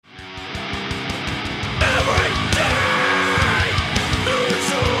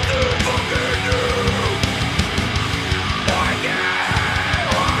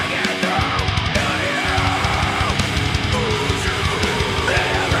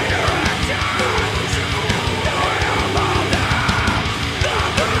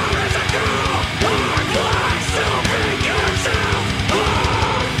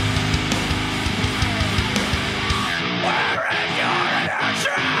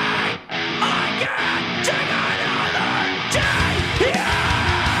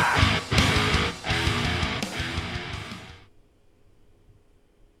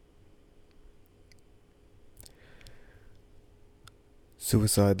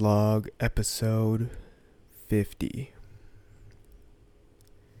Suicide Log, episode 50.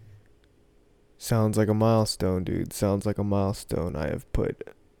 Sounds like a milestone, dude. Sounds like a milestone. I have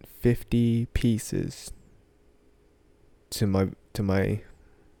put 50 pieces to my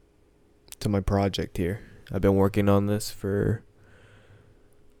project here. I've been working on this for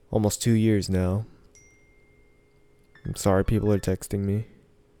almost 2 years now. I'm sorry people are texting me.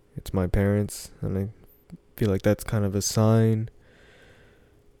 It's my parents, and I feel like that's kind of a sign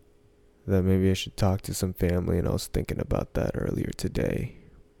that maybe I should talk to some family, and I was thinking about that earlier today.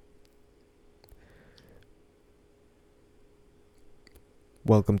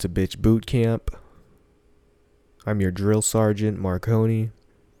 Welcome to Bitch Boot Camp. I'm your drill sergeant, Marconi.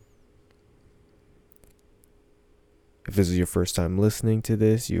 If this is your first time listening to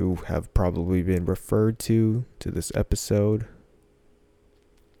this, you have probably been referred to this episode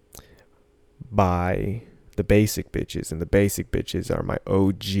by the basic bitches, and the basic bitches are my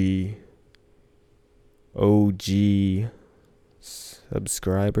OG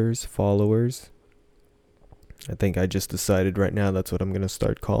subscribers, followers. I think I just decided right now that's what I'm going to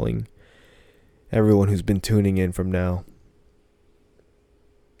start calling everyone who's been tuning in from now.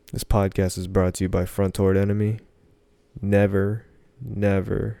 This podcast is brought to you by Front Toward Enemy. Never,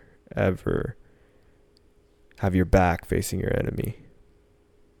 ever have your back facing your enemy.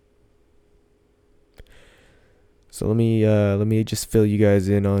 So let me just fill you guys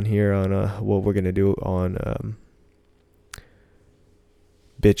in on here on what we're gonna do on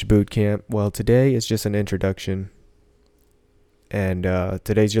Bitch Boot Camp. Well, today is just an introduction, and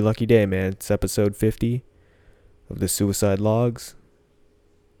today's your lucky day, man. It's episode 50 of the Suicide Logs,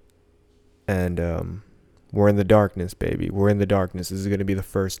 and we're in the darkness, baby. We're in the darkness. This is gonna be the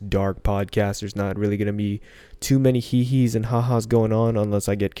first dark podcast. There's not really gonna be too many hee-hees and ha-has going on unless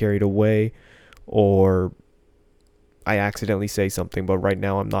I get carried away or I accidentally say something, but right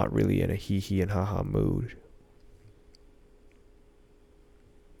now I'm not really in a hee-hee and ha-ha mood.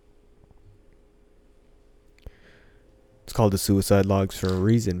 It's called the Suicide Logs for a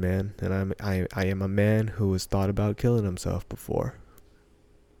reason, man. And I am a man who has thought about killing himself before.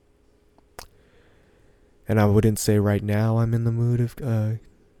 And I wouldn't say right now I'm in the mood of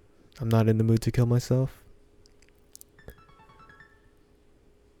I'm not in the mood to kill myself.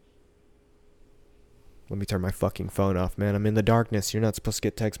 Let me turn my fucking phone off, man. I'm in the darkness. You're not supposed to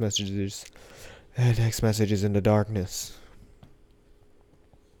get text messages. Text messages in the darkness.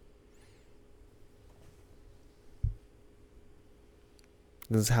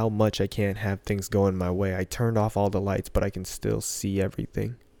 This is how much I can't have things going my way. I turned off all the lights, but I can still see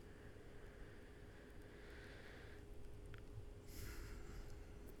everything.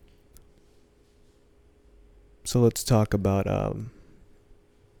 So let's talk about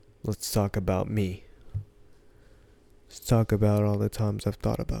me. Let's talk about all the times I've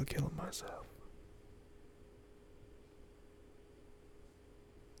thought about killing myself.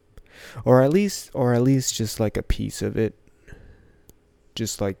 Or at least just like a piece of it.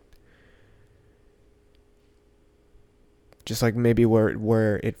 Just like maybe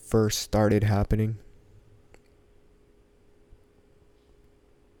where it first started happening.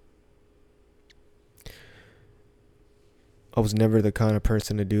 I was never the kind of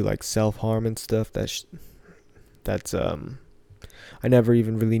person to do like self-harm and stuff. I never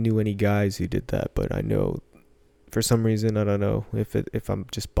even really knew any guys who did that, but I know for some reason, I don't know if I'm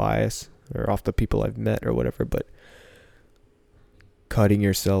just biased or off the people I've met or whatever, but cutting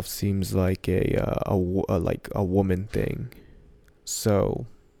yourself seems like a woman thing. So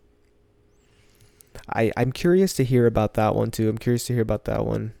I'm curious to hear about that one too.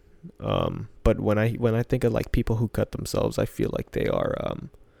 But when I think of like people who cut themselves, I feel like they are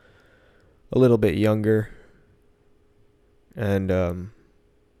a little bit younger. And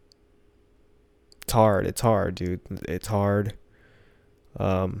it's hard, dude. It's hard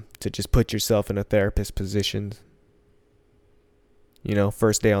to just put yourself in a therapist position. You know,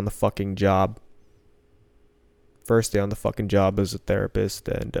 first day on the fucking job as a therapist,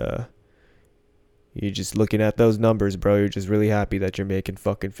 and you're just looking at those numbers, bro. You're just really happy that you're making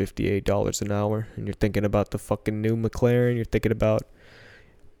fucking $58 an hour, and you're thinking about the fucking new McLaren. You're thinking about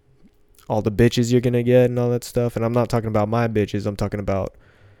all the bitches you're gonna get and all that stuff. And I'm not talking about my bitches. I'm talking about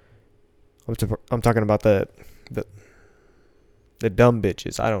the dumb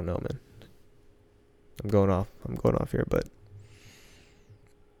bitches. I don't know, man. I'm going off here, but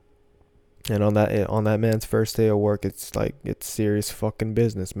and on that man's first day of work, it's serious fucking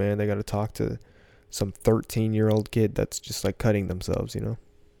business, man. They got to talk to some 13-year-old kid that's just like cutting themselves, you know.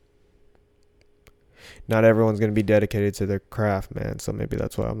 Not everyone's going to be dedicated to their craft, man. So maybe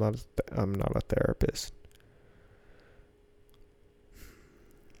that's why I'm not a therapist.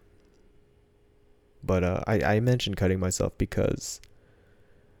 But I mentioned cutting myself because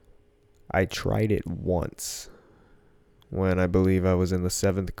I tried it once when I believe I was in the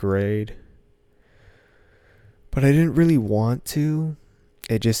 7th grade. But I didn't really want to.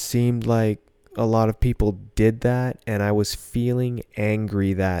 It just seemed like a lot of people did that, and I was feeling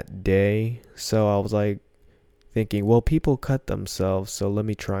angry that day. So I was like thinking, well, people cut themselves, so let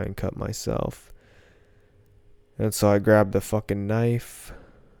me try and cut myself. And so I grabbed the fucking knife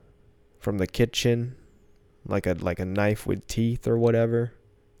from the kitchen, like a knife with teeth or whatever.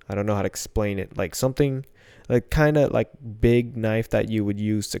 I don't know how to explain it. Like something like kind of like big knife that you would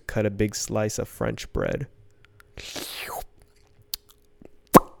use to cut a big slice of French bread.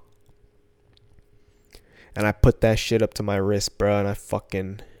 And I put that shit up to my wrist, bro, and I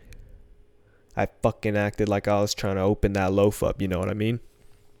fucking acted like I was trying to open that loaf up, you know what I mean?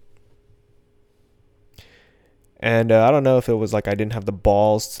 And I don't know if it was like I didn't have the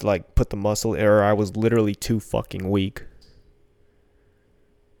balls to like put the muscle, or I was literally too fucking weak.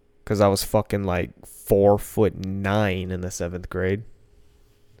 Cause I was fucking like 4'9" in the 7th grade.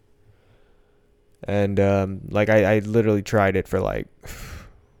 And like I literally tried it for like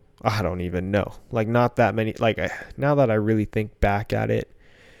I don't even know. Like not that many, like now that I really think back at it,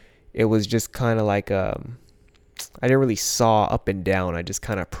 it was just kind of like I didn't really saw up and down. I just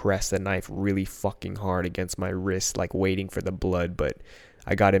kind of pressed the knife really fucking hard against my wrist, like waiting for the blood. But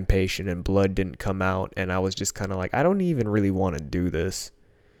I got impatient and blood didn't come out. And I was just kind of like, I don't even really want to do this.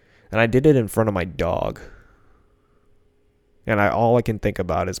 And I did it in front of my dog. And all I can think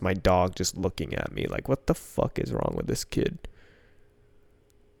about is my dog just looking at me like, what the fuck is wrong with this kid?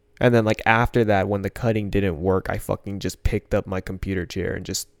 And then like after that, when the cutting didn't work, I fucking just picked up my computer chair and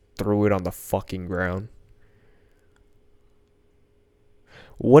just threw it on the fucking ground.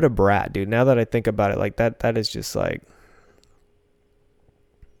 What a brat, dude. Now that I think about it, like that is just like,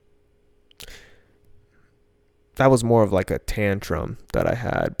 that was more of like a tantrum that I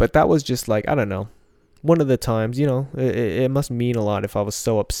had. But that was just like, I don't know, one of the times, you know, it must mean a lot if I was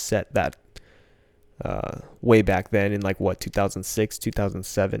so upset that way back then in like what, 2006,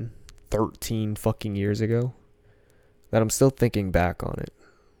 2007, 13 fucking years ago, that I'm still thinking back on it.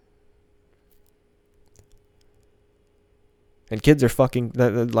 And kids are fucking,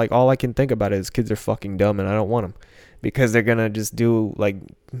 like, all I can think about is kids are fucking dumb and I don't want them. Because they're gonna just do, like,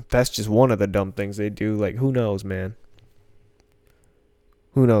 that's just one of the dumb things they do. Like, who knows, man?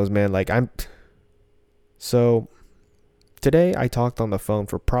 Who knows, man? Like, so, today I talked on the phone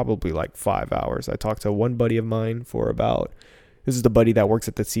for probably like 5 hours. I talked to one buddy of mine for about, this is the buddy that works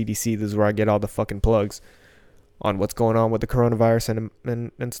at the CDC. This is where I get all the fucking plugs on what's going on with the coronavirus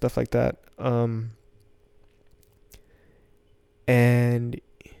and stuff like that. And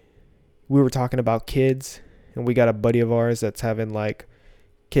we were talking about kids, and we got a buddy of ours that's having like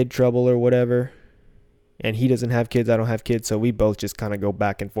kid trouble or whatever, and he doesn't have kids, I don't have kids, so we both just kind of go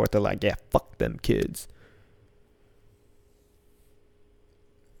back and forth. They're like, yeah, fuck them kids.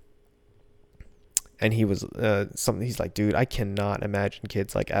 And he was he's like, dude, I cannot imagine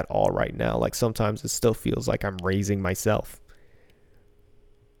kids like at all right now. Like sometimes it still feels like I'm raising myself.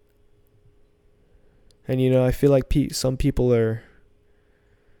 And, you know, I feel like some people are,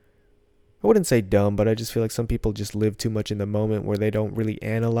 I wouldn't say dumb, but I just feel like some people just live too much in the moment where they don't really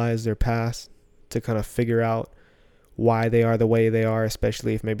analyze their past to kind of figure out why they are the way they are,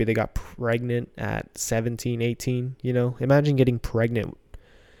 especially if maybe they got pregnant at 17, 18, you know? Imagine getting pregnant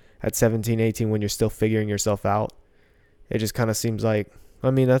at 17, 18 when you're still figuring yourself out. It just kind of seems like, I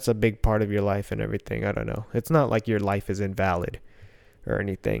mean, that's a big part of your life and everything. I don't know. It's not like your life is invalid or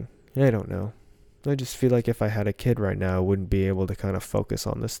anything. I don't know. I just feel like if I had a kid right now, I wouldn't be able to kind of focus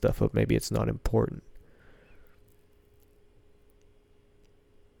on this stuff, but maybe it's not important.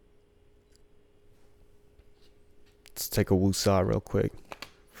 Let's take a woosah real quick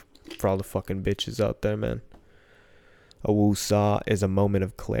for all the fucking bitches out there, man. A woosah is a moment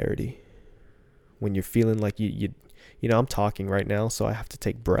of clarity. When you're feeling like you know, I'm talking right now, so I have to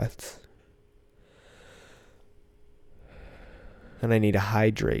take breaths. And I need to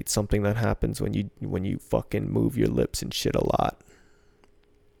hydrate, something that happens when you fucking move your lips and shit a lot.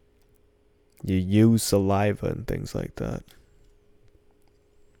 You use saliva and things like that.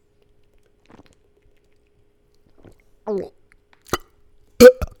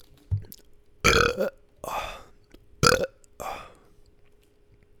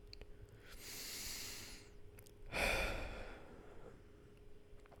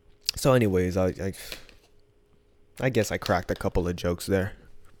 So anyways, I guess I cracked a couple of jokes there.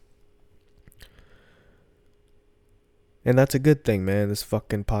 And that's a good thing, man. This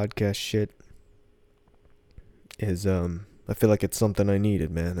fucking podcast shit is, I I feel like it's something I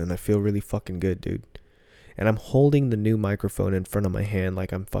needed, man, and I feel really fucking good, dude. And I'm holding the new microphone in front of my hand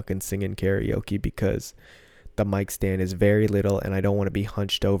like I'm fucking singing karaoke because the mic stand is very little and I don't want to be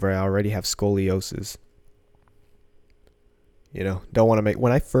hunched over. I already have scoliosis. You know, don't want to make...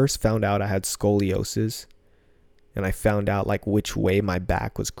 When I first found out I had scoliosis and I found out like which way my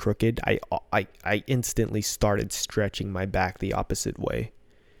back was crooked, I instantly started stretching my back the opposite way.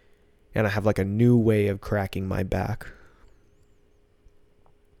 And I have like a new way of cracking my back.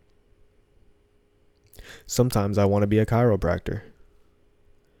 Sometimes I want to be a chiropractor.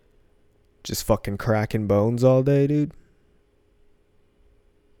 Just fucking cracking bones all day, dude.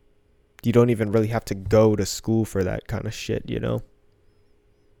 You don't even really have to go to school for that kind of shit, you know?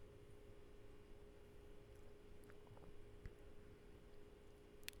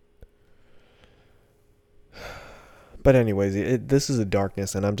 But anyways, this is a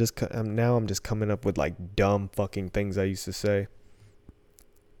darkness, and I'm just coming up with like dumb fucking things I used to say.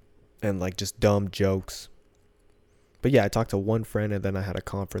 And like just dumb jokes. But yeah, I talked to one friend and then I had a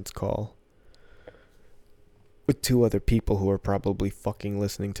conference call with 2 other people who are probably fucking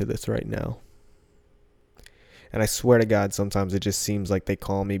listening to this right now. And I swear to God, sometimes it just seems like they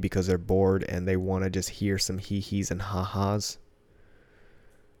call me because they're bored and they want to just hear some hee-hees and ha-has.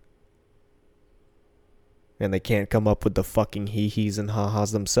 And they can't come up with the fucking hee-hees and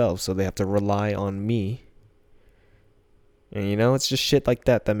ha-has themselves, so they have to rely on me. And you know, it's just shit like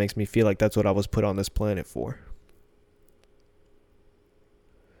that that makes me feel like that's what I was put on this planet for.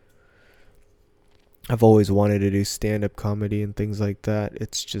 I've always wanted to do stand-up comedy and things like that.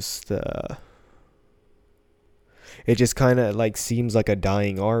 It's just, it just kind of like seems like a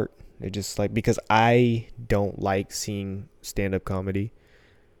dying art. It just like, because I don't like seeing stand-up comedy,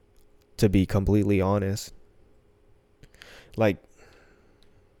 to be completely honest. Like,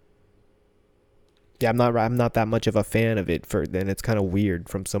 yeah, I'm not that much of a fan of it. Then it's kind of weird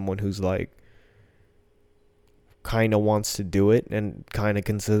from someone who's like kind of wants to do it and kind of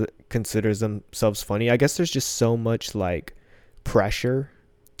considers themselves funny. I guess there's just so much like pressure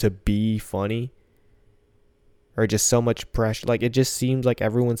to be funny, or just so much pressure. Like, it just seems like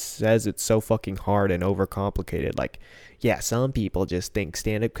everyone says it's so fucking hard and overcomplicated. Like, yeah, some people just think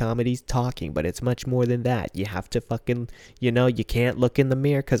stand-up comedy's talking, but it's much more than that. You have to fucking, you know, you can't look in the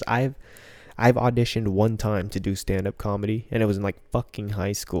mirror. Because I've auditioned one time to do stand-up comedy, and it was in like fucking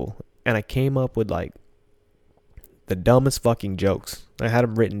high school, and I came up with like the dumbest fucking jokes. I had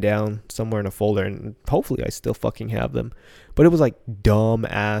them written down somewhere in a folder, and hopefully I still fucking have them. But it was like dumb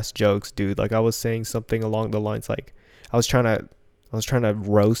ass jokes, dude. Like, I was saying something along the lines like I was trying to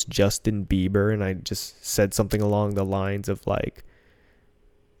roast Justin Bieber, and I just said something along the lines of like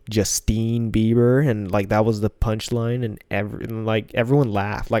Justine Bieber, and like that was the punchline, and everyone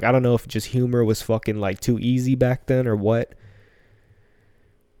laughed. Like, I don't know if just humor was fucking like too easy back then or what.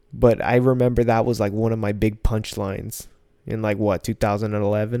 But I remember that was like one of my big punchlines in like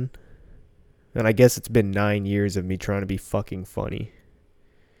 2011. And I guess it's been 9 years of me trying to be fucking funny.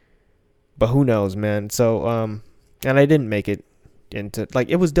 But who knows, man. So, and I didn't make it into, like,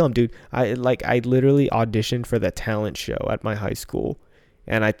 it was dumb, dude. I literally auditioned for the talent show at my high school.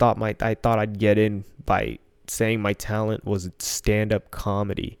 And I thought I'd get in by saying my talent was stand-up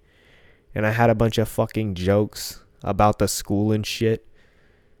comedy. And I had a bunch of fucking jokes about the school and shit.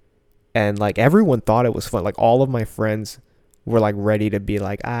 And like everyone thought it was fun. Like, all of my friends were like ready to be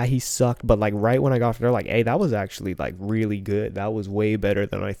like, he sucked. But like right when I got there, like, hey, that was actually like really good. That was way better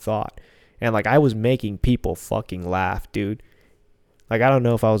than I thought. And like, I was making people fucking laugh, dude. Like, I don't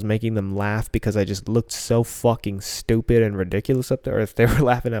know if I was making them laugh because I just looked so fucking stupid and ridiculous up there, or if they were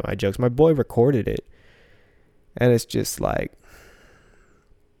laughing at my jokes. My boy recorded it. And it's just like,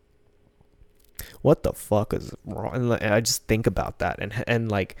 what the fuck is wrong? And I just think about that.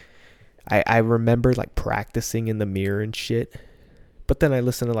 And like, I remember like practicing in the mirror and shit. But then I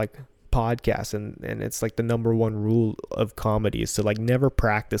listen to like podcasts, and it's like the number one rule of comedy is to like never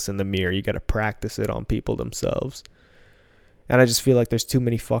practice in the mirror. You got to practice it on people themselves. And I just feel like there's too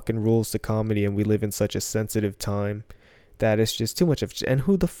many fucking rules to comedy, and we live in such a sensitive time that it's just too much of, and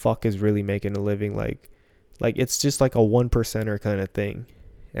who the fuck is really making a living? Like it's just like a 1%er kind of thing.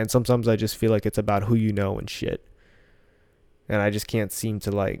 And sometimes I just feel like it's about who you know and shit. And I just can't seem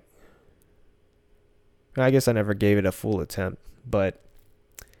to like, I guess I never gave it a full attempt, but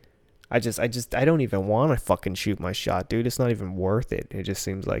I don't even want to fucking shoot my shot, dude. It's not even worth it. It just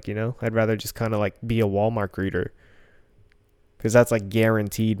seems like, you know, I'd rather just kind of like be a Walmart greeter, because that's like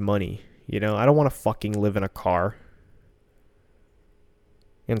guaranteed money, you know. I don't want to fucking live in a car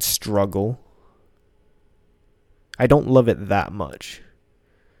and struggle. I don't love it that much.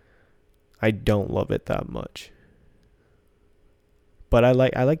 I don't love it that much. But I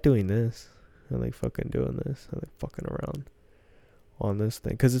like doing this. I like fucking doing this. I like fucking around on this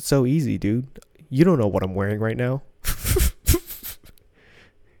thing because it's so easy, dude. You don't know what I'm wearing right now.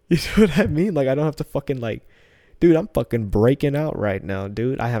 You know what I mean? Like I don't have to fucking like, dude. I'm fucking breaking out right now,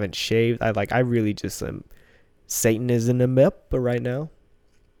 dude. I haven't shaved. I really just am. Satan is in the up right now.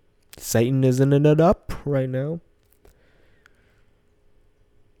 Satan is in it up right now.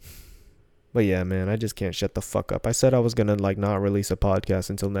 But yeah, man, I just can't shut the fuck up. I said I was gonna like not release a podcast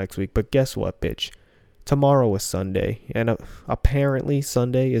until next week, but guess what, bitch? Tomorrow is Sunday, and apparently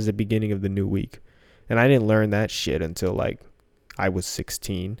Sunday is the beginning of the new week. And I didn't learn that shit until like I was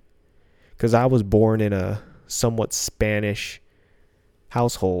 16, because I was born in a somewhat Spanish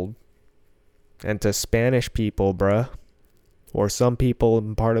household, and to Spanish people, bruh, or some people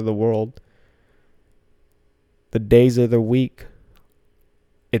in part of the world, the days of the week,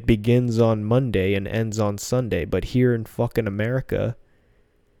 it begins on Monday and ends on Sunday. But here in fucking America,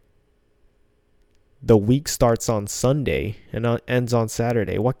 the week starts on Sunday and ends on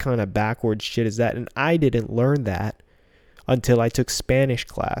Saturday. What kind of backwards shit is that? And I didn't learn that until I took Spanish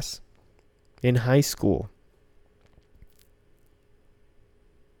class in high school.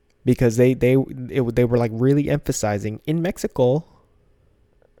 Because they were like really emphasizing in Mexico,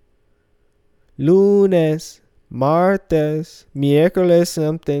 lunes, martes, miércoles,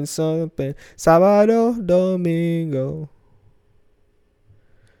 something, sábado, domingo.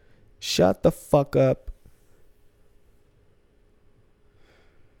 Shut the fuck up.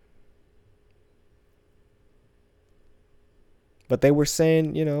 But they were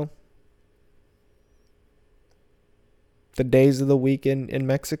saying, the days of the week in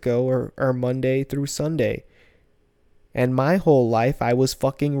Mexico are Monday through Sunday. And my whole life, I was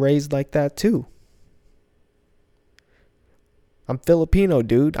fucking raised like that too. I'm Filipino,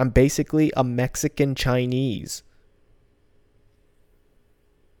 dude. I'm basically a Mexican Chinese.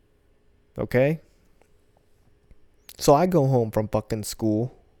 Okay? So I go home from fucking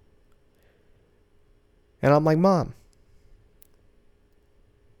school. And I'm like, Mom,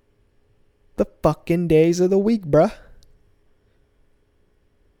 the fucking days of the week, bruh.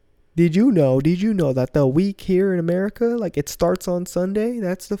 Did you know that the week here in America, like it starts on Sunday?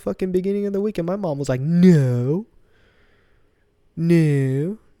 That's the fucking beginning of the week. And my mom was like, no,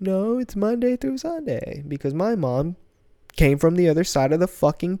 it's Monday through Sunday. Because my mom came from the other side of the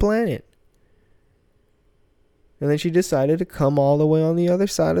fucking planet. And then she decided to come all the way on the other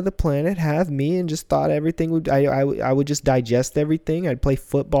side of the planet, have me, and just thought everything would, I would just digest everything. I'd play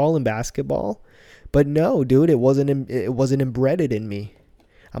football and basketball. But no, dude, it wasn't embedded in me.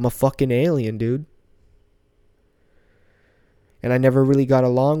 I'm a fucking alien, dude. And I never really got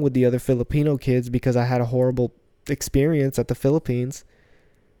along with the other Filipino kids because I had a horrible experience at the Philippines.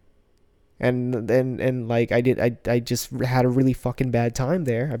 And like I just had a really fucking bad time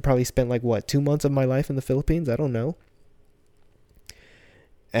there. I probably spent like 2 months of my life in the Philippines. I don't know.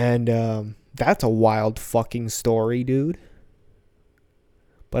 And that's a wild fucking story, dude.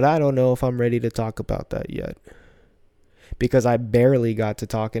 But I don't know if I'm ready to talk about that yet. Because I barely got to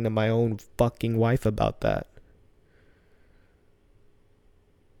talking to my own fucking wife about that.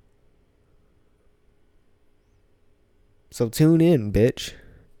 So tune in, bitch.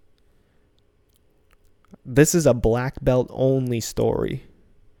 This is a black belt only story.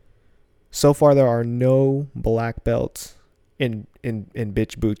 So far there are no black belts in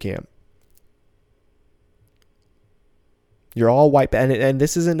bitch boot camp. You're all white. And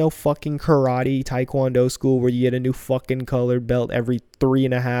this isn't no fucking karate, taekwondo school where you get a new fucking colored belt every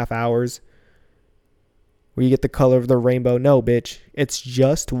 3.5 hours. Where you get the color of the rainbow. No, bitch. It's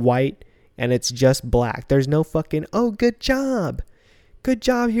just white and it's just black. There's no fucking, oh, good job. Good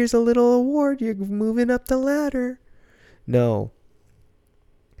job. Here's a little award. You're moving up the ladder. No.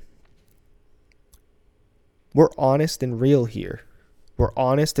 We're honest and real here. We're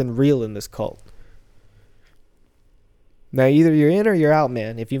honest and real in this cult. Now, either you're in or you're out,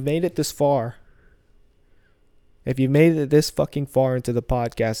 man. If you've made it this far, if you've made it this fucking far into the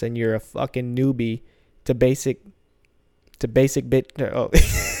podcast and you're a fucking newbie to basic bit, oh.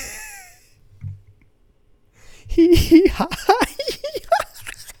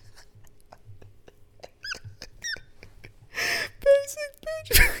 Basic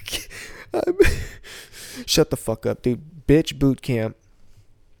bitch. Shut the fuck up, dude. Bitch boot camp.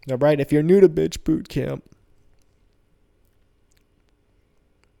 All right, if you're new to bitch boot camp,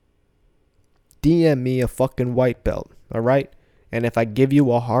 DM me a fucking white belt, all right? And if I give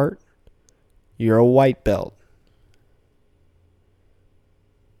you a heart, you're a white belt.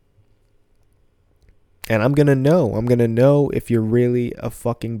 And I'm going to know if you're really a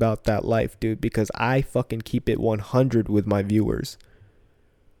fucking about that life, dude, because I fucking keep it 100 with my viewers.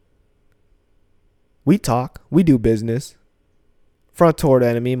 We talk. We do business. Front toward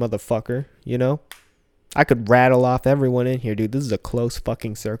enemy, motherfucker. You know? I could rattle off everyone in here, dude. This is a close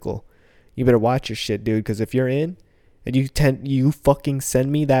fucking circle. You better watch your shit, dude, because if you're in and you fucking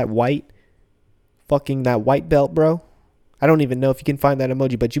send me that white belt, bro. I don't even know if you can find that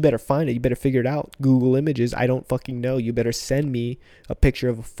emoji, but you better find it. You better figure it out. Google Images. I don't fucking know. You better send me a picture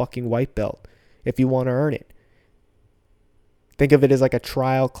of a fucking white belt if you want to earn it. Think of it as like a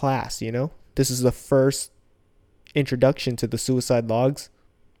trial class, you know? This is the first introduction to the suicide logs.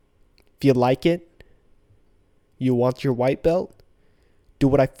 If you like it, you want your white belt, do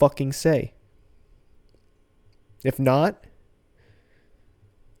what I fucking say. If not,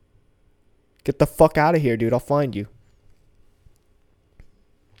 get the fuck out of here, dude. I'll find you.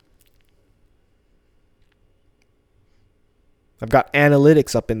 I've got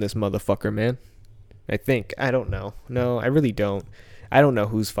analytics up in this motherfucker, man. I think. I don't know. No, I really don't. I don't know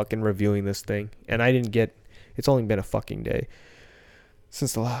who's fucking reviewing this thing. And I didn't get... It's only been a fucking day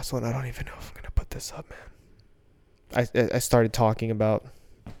since the last one. I don't even know if I'm going to put this up, man. I started talking about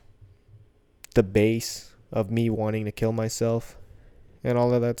the base of me wanting to kill myself and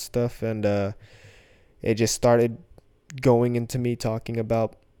all of that stuff. And it just started going into me talking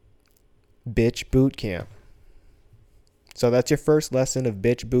about bitch boot camp. So that's your first lesson of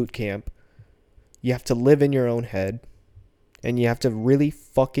bitch boot camp. You have to live in your own head. And you have to really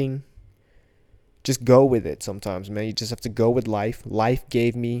fucking just go with it sometimes, man. You just have to go with life. Life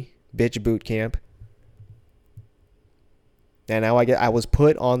gave me bitch boot camp. And now I was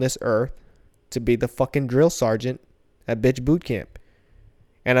put on this earth to be the fucking drill sergeant at bitch boot camp.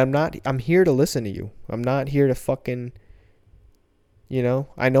 And I'm here to listen to you. I'm not here to fucking, you know,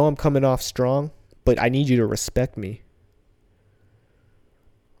 I know I'm coming off strong, but I need you to respect me.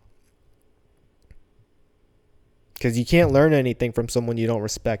 Because you can't learn anything from someone you don't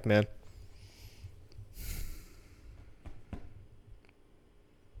respect, man.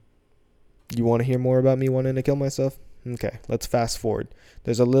 You want to hear more about me wanting to kill myself? Okay, let's fast forward.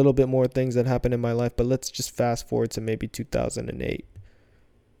 There's a little bit more things that happened in my life, but let's just fast forward to maybe 2008.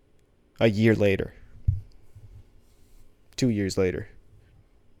 A year later. 2 years later.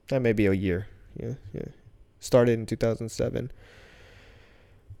 That may be a year. Yeah. Started in 2007.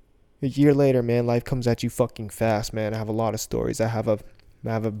 A year later, man, life comes at you fucking fast, man. I have a lot of stories. I have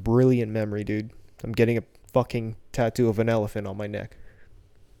a brilliant memory, dude. I'm getting a fucking tattoo of an elephant on my neck.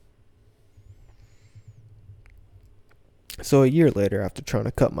 So a year later, after trying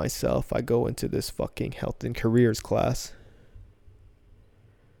to cut myself, I go into this fucking health and careers class.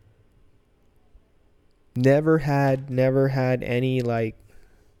 Never had any like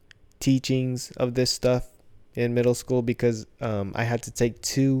teachings of this stuff in middle school because I had to take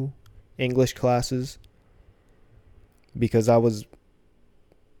 2 English classes because I was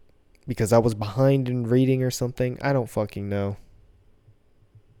behind in reading or something. I don't fucking know.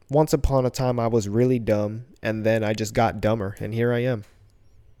 Once upon a time I was really dumb and then I just got dumber and here I am.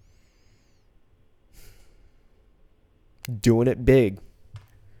 Doing it big.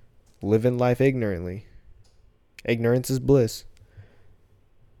 Living life ignorantly. Ignorance is bliss.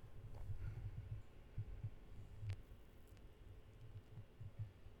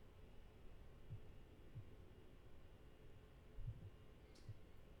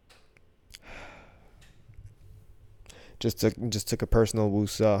 Just took a personal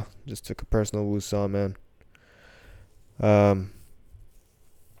woosah. Man.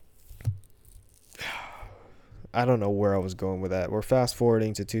 I don't know where I was going with that. We're fast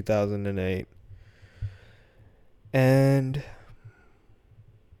forwarding to 2008. And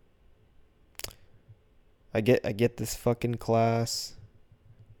I get this fucking class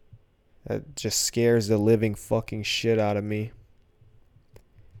that just scares the living fucking shit out of me.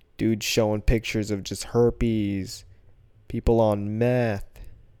 Dude showing pictures of just herpes, people on meth.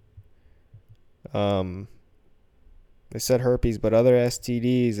 They said herpes, but other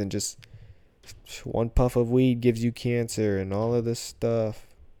STDs, and just one puff of weed gives you cancer and all of this stuff.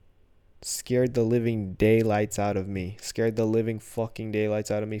 Scared the living daylights out of me. Scared the living fucking daylights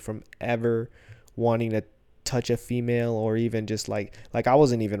out of me from ever wanting to touch a female, or even just like I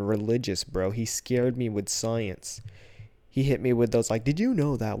wasn't even religious, bro. He scared me with science. He hit me with those like, did you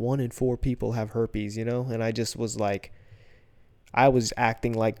know that 1 in 4 people have herpes, you know? And I just was like, I was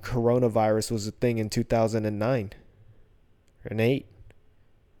acting like coronavirus was a thing in 2009 and 8,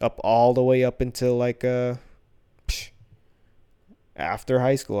 up all the way up until like after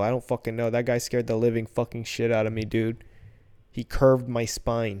high school. I don't fucking know. That guy scared the living fucking shit out of me, dude. He curved my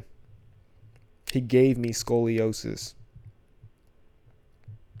spine. He gave me scoliosis.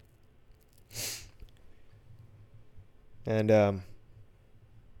 And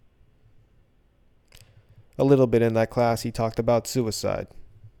A little bit in that class, he talked about suicide.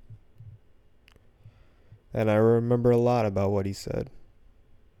 And I remember a lot about what he said.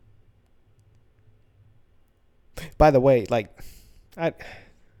 By the way, like, I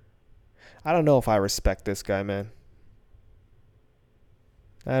I don't know if I respect this guy, man.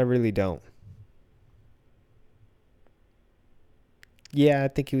 I really don't. Yeah, I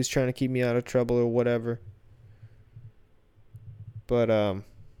think he was trying to keep me out of trouble or whatever. But I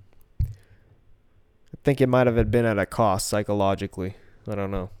think it might have been at a cost psychologically. I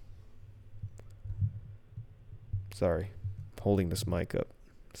don't know. Sorry. I'm holding this mic up.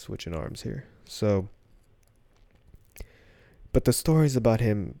 Switching arms here. So, but the stories about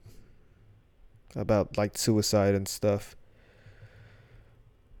him, about like suicide and stuff,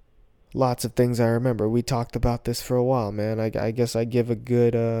 lots of things I remember. We talked about this for a while, man. I guess I give a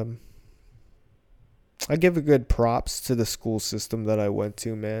good props to the school system that I went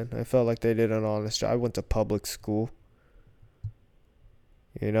to, man. I felt like they did an honest job. I went to public school.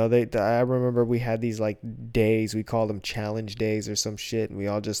 You know, I remember we had these like days, we called them challenge days or some shit, and we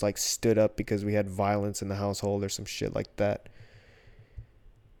all just like stood up because we had violence in the household or some shit like that.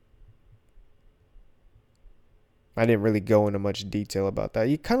 I didn't really go into much detail about that.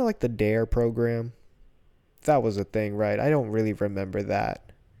 You kind of like the DARE program. That was a thing, right? I don't really remember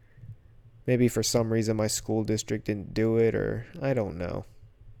that. Maybe for some reason my school district didn't do it, or I don't know.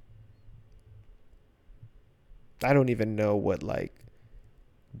 I don't even know what like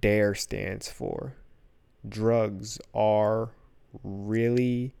DARE stands for. Drugs are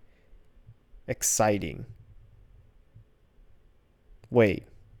really exciting. Wait,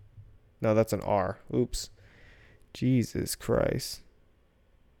 no, that's an R. Oops. Jesus Christ.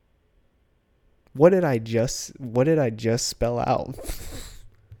 What did I just spell out?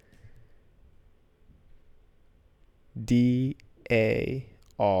 DARE.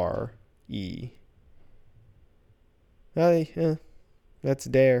 Oh, yeah, that's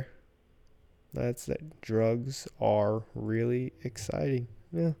dare. That's that. Drugs are really exciting.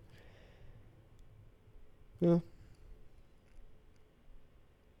 Yeah. Yeah.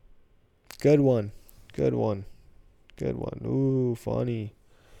 Good one. Good one. Good one. Ooh, funny.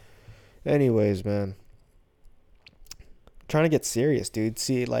 Anyways, man. I'm trying to get serious, dude.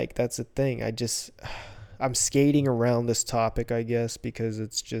 See, like, that's the thing. I'm skating around this topic, I guess, because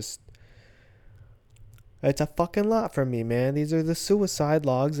it's a fucking lot for me, man. These are the suicide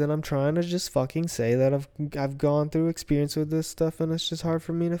logs, and I'm trying to just fucking say that I've gone through experience with this stuff, and it's just hard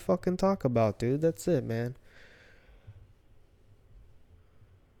for me to fucking talk about, dude. That's it, man.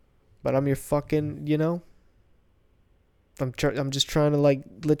 But I'm your fucking, I'm just trying to like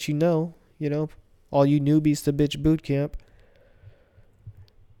let you know, all you newbies to bitch boot camp.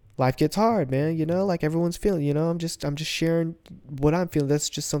 Life gets hard, man. Like everyone's feeling. I'm just sharing what I'm feeling. That's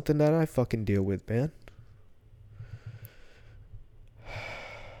just something that I fucking deal with, man.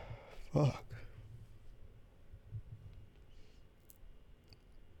 Fuck.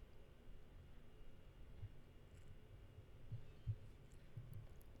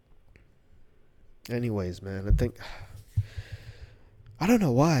 Anyways, man, I don't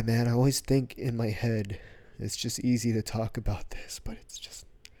know why, man. I always think in my head it's just easy to talk about this, but it's just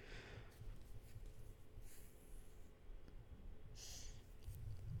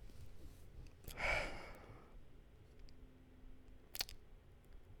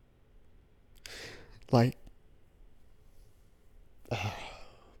like, oh,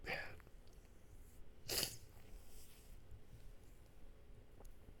 man.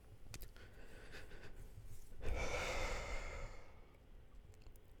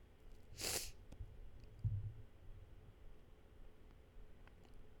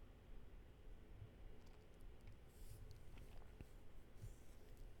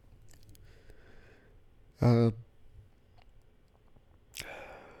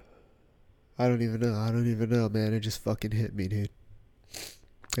 I don't even know. I don't even know, man. It just fucking hit me, dude.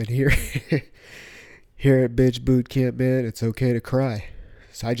 And here, here at Bitch Boot Camp, man, it's okay to cry.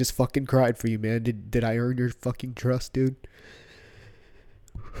 So I just fucking cried for you, man. Did I earn your fucking trust, dude?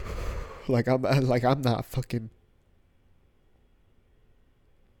 I'm not fucking.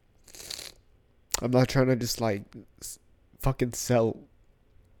 I'm not trying to just like fucking sell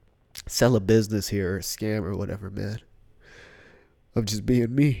a business here or a scam or whatever, man. I'm just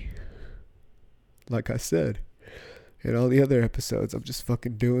being me. Like I said in all the other episodes, I'm just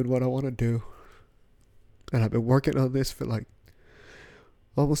fucking doing what I want to do. And I've been working on this for like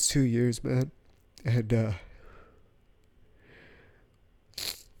almost 2 years, man. And I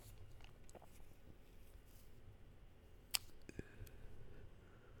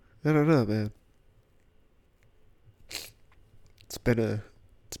don't know, man. It's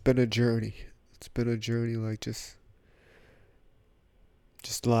been a journey. It's been a journey, like just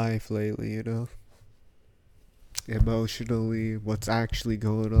life lately, you know? Emotionally, what's actually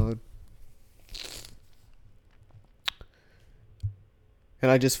going on.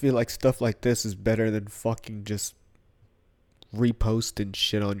 And I just feel like stuff like this is better than fucking just reposting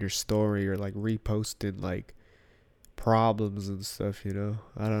shit on your story or like reposting like problems and stuff, you know?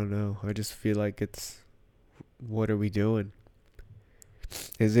 I don't know. I just feel like it's, what are we doing?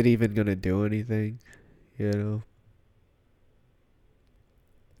 Is it even gonna do anything? You know?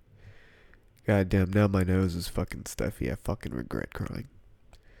 Goddamn, now my nose is fucking stuffy. I fucking regret crying.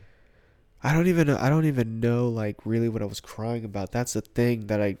 I don't even know like really what I was crying about. That's the thing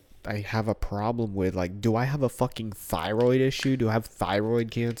that I have a problem with. Like, do I have a fucking thyroid issue? Do I have thyroid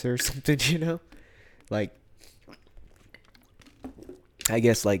cancer or something, you know? Like, I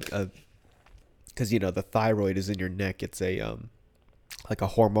guess like cuz you know the thyroid is in your neck. It's a like a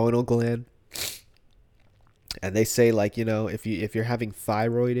hormonal gland. And they say like, you know, if you're having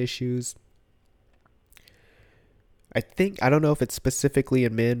thyroid issues, I don't know if it's specifically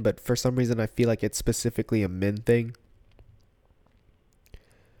in men, but for some reason I feel like it's specifically a men thing.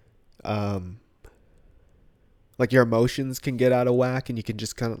 Um, like your emotions can get out of whack, and you can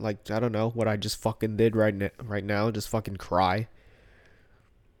just kind of like, I don't know what I just fucking did right now, just fucking cry.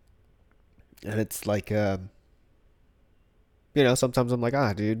 And it's like, you know, sometimes I'm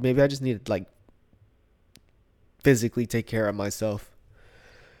like, dude, maybe I just need to like physically take care of myself.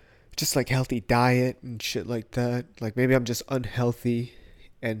 Just like healthy diet and shit like that. Like maybe I'm just unhealthy,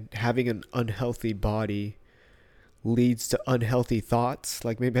 and having an unhealthy body leads to unhealthy thoughts.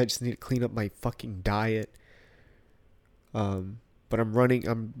 Like maybe I just need to clean up my fucking diet. But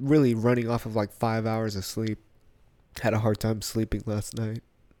I'm really running off of like 5 hours of sleep. Had a hard time sleeping last night.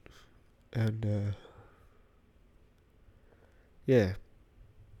 And yeah.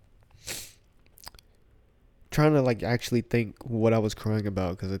 Trying to like actually think what I was crying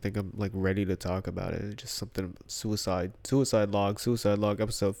about, because I think I'm like ready to talk about it. Just something suicide log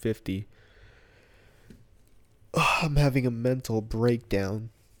episode 50. I'm having a mental breakdown.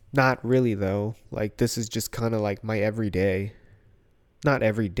 Not really though. Like this is just kind of like my everyday. Not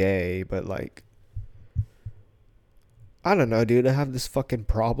every day, but like I don't know, dude. I have this fucking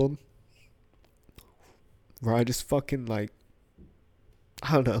problem where I just fucking like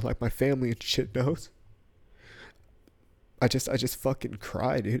I don't know, like my family and shit knows. I just fucking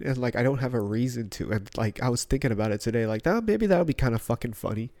cry, dude, and like I don't have a reason to. And like I was thinking about it today, like that maybe that would be kind of fucking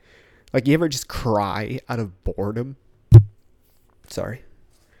funny. Like you ever just cry out of boredom? Sorry,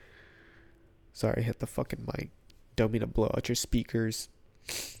 hit the fucking mic. Don't mean to blow out your speakers.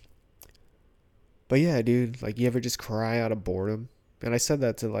 But yeah, dude, like you ever just cry out of boredom? And I said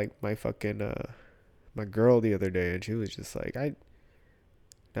that to like my fucking my girl the other day, and she was just like,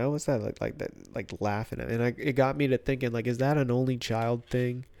 now what's that like that like laughing at me? And it got me to thinking like, is that an only child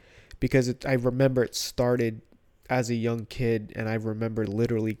thing? Because I remember it started as a young kid, and I remember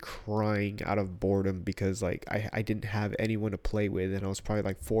literally crying out of boredom because like I didn't have anyone to play with, and I was probably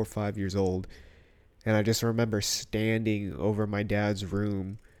like 4 or 5 years old. And I just remember standing over my dad's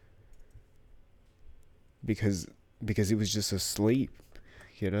room because he was just asleep,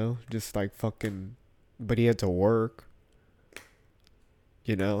 you know, just like fucking, but he had to work,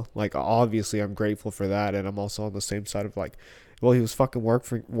 you know, like obviously I'm grateful for that, and I'm also on the same side of like, well, he was fucking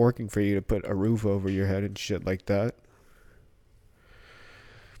working for you to put a roof over your head and shit like that.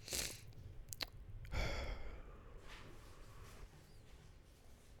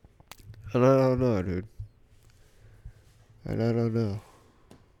 And I don't know, dude. And I don't know.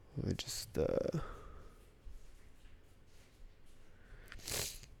 I just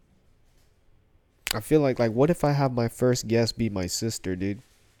I feel like what if I have my first guest be my sister, dude?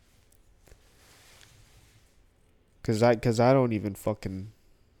 Cause I don't even fucking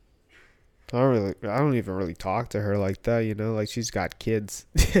I don't even really talk to her like that, you know? Like she's got kids,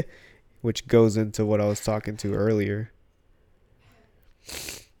 which goes into what I was talking to earlier.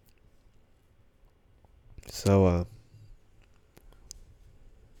 So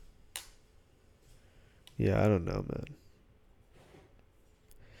yeah, I don't know, man.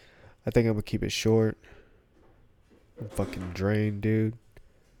 I think I'm gonna keep it short. I'm fucking drained, dude.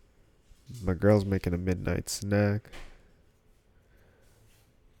 My girl's making a midnight snack.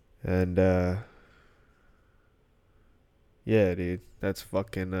 And yeah, dude. That's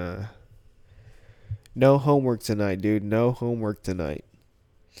fucking no homework tonight, dude. No homework tonight.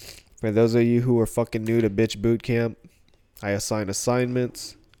 For those of you who are fucking new to bitch boot camp, I assign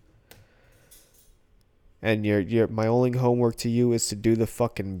assignments. And my only homework to you is to do the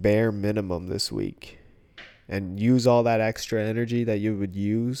fucking bare minimum this week. And use all that extra energy that you would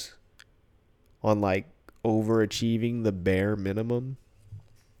use on like overachieving the bare minimum,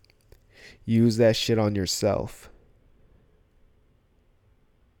 use that shit on yourself.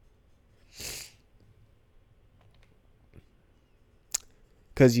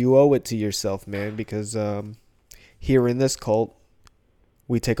 Because you owe it to yourself, man. Because here in this cult,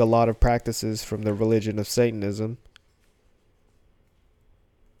 we take a lot of practices from the religion of Satanism.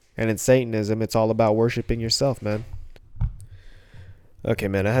 And in Satanism, it's all about worshiping yourself, man. Okay,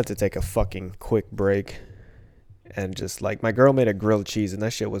 man, I had to take a fucking quick break. And just like, my girl made a grilled cheese and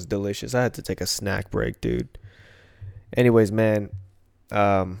that shit was delicious. I had to take a snack break, dude. Anyways, man,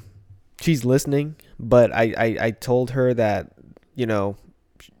 she's listening, but I told her that, you know,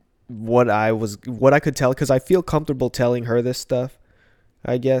 what I could tell, because I feel comfortable telling her this stuff,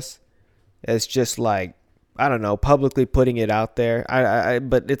 I guess. It's just like, I don't know, publicly putting it out there.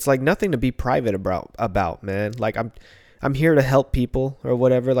 But it's like nothing to be private about, man. Like I'm here to help people or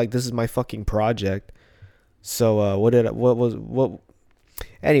whatever. Like, this is my fucking project. So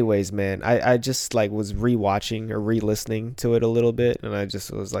anyways, man, I just like was rewatching or re-listening to it a little bit, and I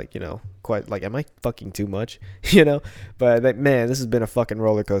just was like, you know, quite like, am I fucking too much? You know? But man, this has been a fucking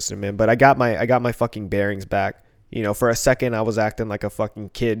roller coaster, man. But I got my fucking bearings back. You know, for a second I was acting like a fucking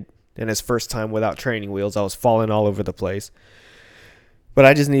kid in his first time without training wheels. I was falling all over the place. But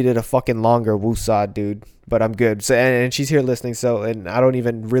I just needed a fucking longer woosah, dude. But I'm good. So and she's here listening, so, and I don't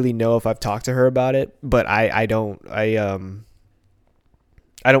even really know if I've talked to her about it, but I don't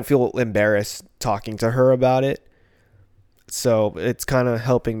feel embarrassed talking to her about it. So it's kind of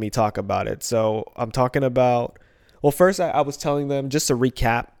helping me talk about it. So I'm talking about, well, first I was telling them, just to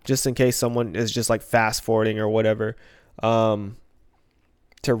recap, just in case someone is just like fast forwarding or whatever. To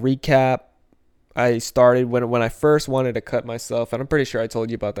recap, I started when I first wanted to cut myself, and I'm pretty sure I told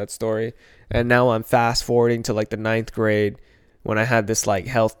you about that story. And now I'm fast forwarding to like the 9th grade when I had this like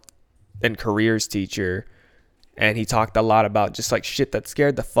health and careers teacher, and he talked a lot about just like shit that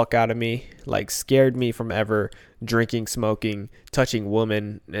scared the fuck out of me, like scared me from ever drinking, smoking, touching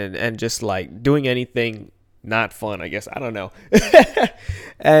women, and just like doing anything not fun, I guess. I don't know.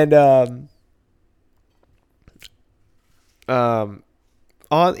 And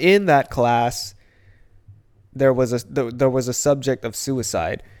in that class, there was a subject of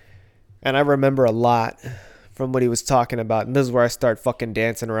suicide, and I remember a lot from what he was talking about, and this is where I start fucking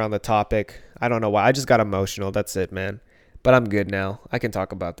dancing around the topic. I don't know why. I just got emotional. That's it, man. But I'm good now. I can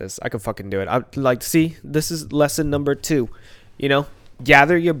talk about this. I can fucking do it. I like, see, this is lesson number 2. You know,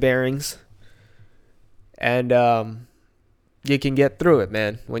 gather your bearings, and you can get through it,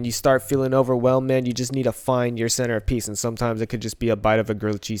 man. When you start feeling overwhelmed, man, you just need to find your center of peace, and sometimes it could just be a bite of a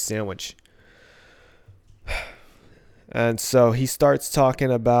grilled cheese sandwich. And so he starts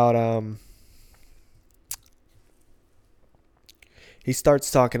talking about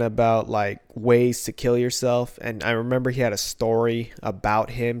like ways to kill yourself. And I remember he had a story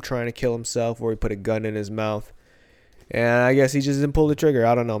about him trying to kill himself where he put a gun in his mouth. And I guess he just didn't pull the trigger.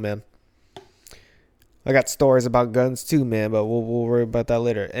 I don't know, man. I got stories about guns too, man, but we'll worry about that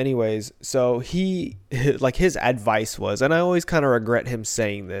later. Anyways, so like his advice was, and I always kind of regret him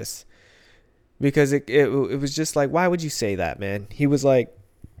saying this, because it was just like, why would you say that, man? He was like,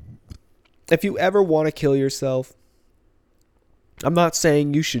 if you ever want to kill yourself, I'm not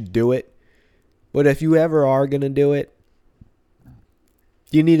saying you should do it, but if you ever are going to do it,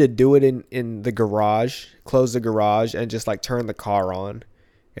 you need to do it in the garage, close the garage, and just like turn the car on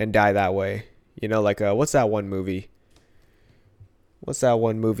and die that way. You know, like, what's that one movie? What's that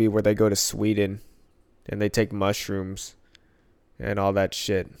one movie where they go to Sweden and they take mushrooms and all that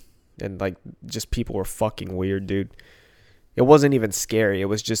shit? And like, just people were fucking weird, dude. It wasn't even scary. It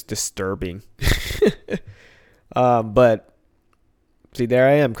was just disturbing. But see, there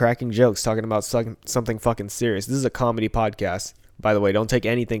I am cracking jokes, talking about something fucking serious. This is a comedy podcast, by the way. Don't take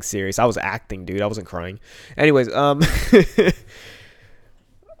anything serious. I was acting, dude. I wasn't crying. Anyways,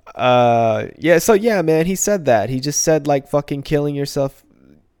 yeah, so yeah, man, he said that. He just said like fucking killing yourself,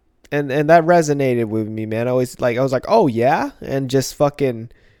 and that resonated with me, man. I was like, oh yeah, and just fucking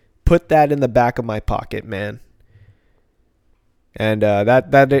put that in the back of my pocket, man. And I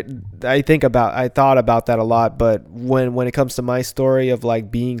thought about that a lot. But when it comes to my story of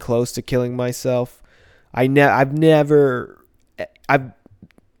like being close to killing myself, I've never thought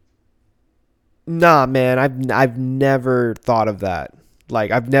of that.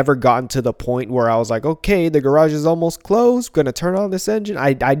 Like, I've never gotten to the point where I was like, okay, the garage is almost closed, gonna turn on this engine.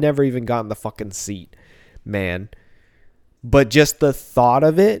 I'd never even gotten the fucking seat, man. But just the thought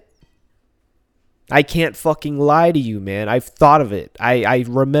of it, I can't fucking lie to you, man. I've thought of it. I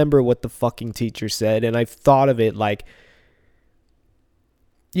remember what the fucking teacher said, and I've thought of it like,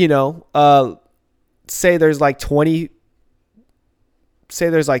 you know, say there's like 200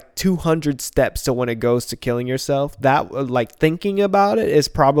 steps to when it goes to killing yourself. That, like, thinking about it is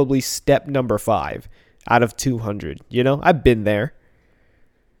probably step number 5 out of 200. You know, I've been there.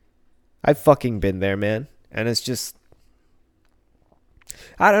 I've fucking been there, man. And it's just,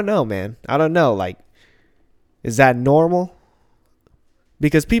 I don't know, man. I don't know. Like, is that normal?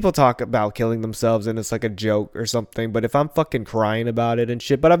 Because people talk about killing themselves and it's like a joke or something. But if I'm fucking crying about it and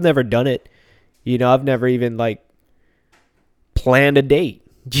shit, but I've never done it. You know, I've never even, like, planned a date.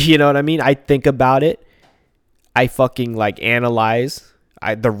 You know what I mean? I think about it. I fucking, like, analyze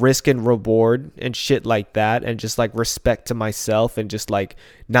the risk and reward and shit like that, and just, like, respect to myself, and just, like,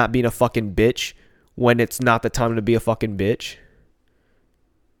 not being a fucking bitch when it's not the time to be a fucking bitch.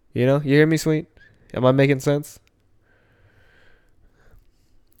 You know? You hear me, sweet? Am I making sense?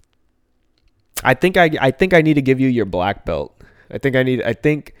 I think I need to give you your black belt. I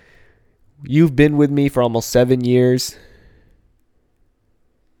think you've been with me for almost 7 years.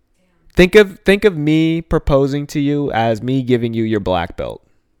 Think of me proposing to you as me giving you your black belt.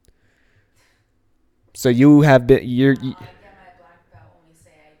 So you have been, you're. I get my black belt when we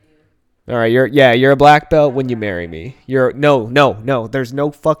say I do. All right, you're a black belt when you marry me. No. There's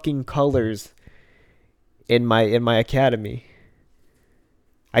no fucking colors in my academy.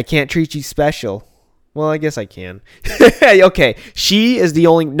 I can't treat you special. Well, I guess I can. Okay, she is the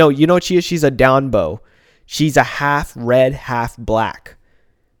only. No, you know what she is? She's a down bow. She's a half red, half black.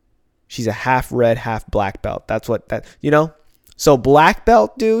 She's a half red, half black belt. That's what that, you know? So black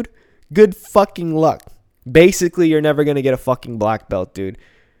belt, dude, good fucking luck. Basically, you're never going to get a fucking black belt, dude.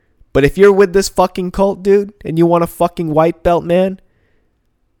 But if you're with this fucking cult, dude, and you want a fucking white belt, man,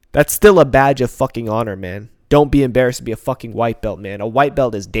 that's still a badge of fucking honor, man. Don't be embarrassed to be a fucking white belt, man. A white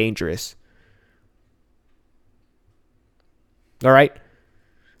belt is dangerous. All right?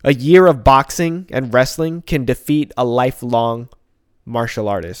 A year of boxing and wrestling can defeat a lifelong martial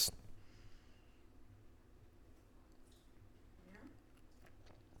artist.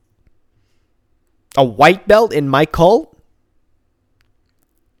 A white belt in my cult?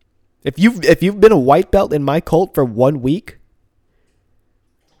 If you've been a white belt in my cult for 1 week,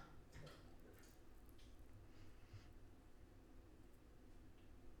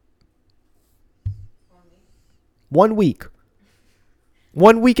 One week.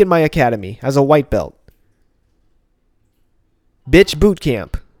 1 week in my academy as a white belt. Bitch boot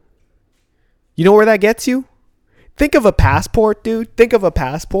camp. You know where that gets you? Think of a passport, dude. Think of a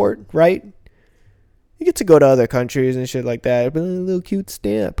passport, right? You get to go to other countries and shit like that. A little cute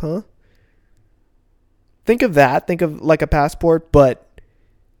stamp, huh? Think of that. Think of like a passport, but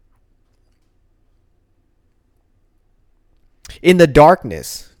in the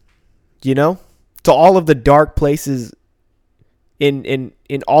darkness, you know? To all of the dark places in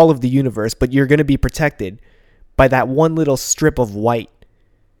all of the universe, but you're going to be protected by that one little strip of white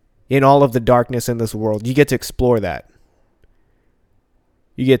in all of the darkness in this world. You get to explore that.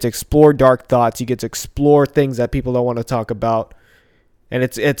 You get to explore dark thoughts. You get to explore things that people don't want to talk about. And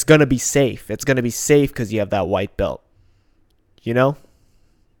it's going to be safe. It's going to be safe because you have that white belt. You know?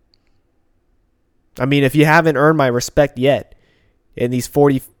 I mean, if you haven't earned my respect yet in these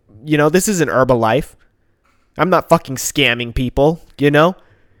 40... You know, this isn't Herbalife. I'm not fucking scamming people, you know?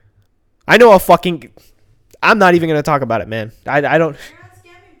 I know I'm not even going to talk about it, man. I don't... You're not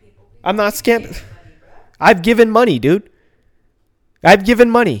scamming people. I'm not scamming... I've given money, dude. I've given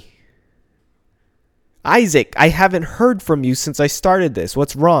money. Isaac, I haven't heard from you since I started this.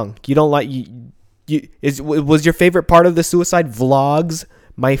 What's wrong? You don't like... Was your favorite part of the suicide vlogs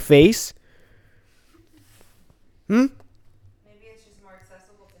my face? Maybe it's just more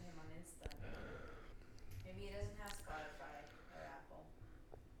accessible to him on Insta. Maybe he doesn't have Spotify or Apple.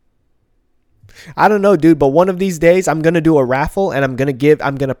 I don't know, dude, but one of these days I'm going to do a raffle and I'm going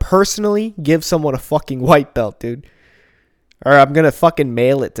to personally give someone a fucking white belt, dude. Or I'm going to fucking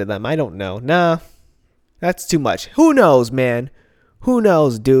mail it to them. I don't know. Nah, that's too much. Who knows, man? Who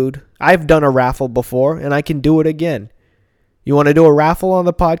knows, dude? I've done a raffle before and I can do it again. You want to do a raffle on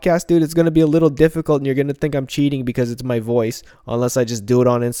the podcast, dude? It's going to be a little difficult and you're going to think I'm cheating because it's my voice. Unless I just do it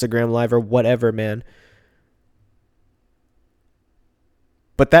on Instagram Live or whatever, man.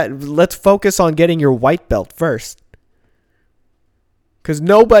 But let's focus on getting your white belt first. Because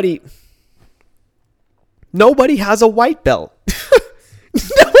nobody has a white belt.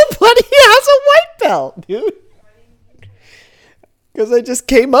 Nobody has a white belt, dude. Because I just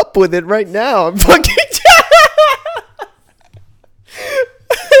came up with it right now. I'm fucking...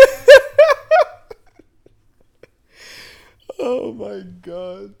 Oh my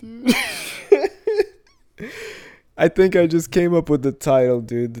god, dude. I think I just came up with the title,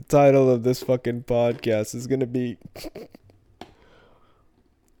 dude. The title of this fucking podcast is gonna be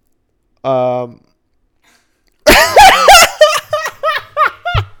um He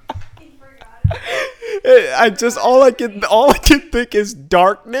forgot it. I just all I can think is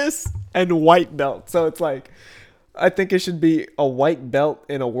darkness and white belt. So it's like I think it should be a white belt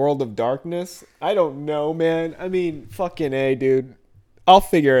in a world of darkness. I don't know, man. I mean, fucking A, dude. I'll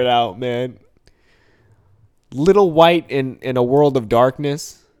figure it out, man. Little white in a world of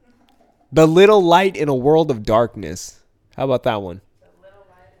darkness. The little light in a world of darkness. How about that one? The little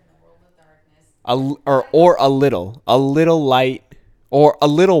light in the world of darkness. Or a little light, or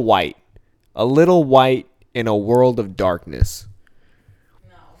a little white in a world of darkness.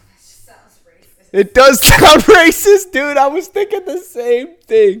 No, that just sounds racist. It does sound racist, dude. I was thinking the same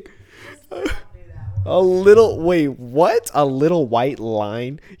thing. Just don't do that one. A little, wait, what? A little white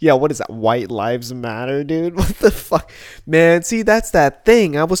line? Yeah, what is that? White lives matter, dude? What the fuck? Man, see, that's that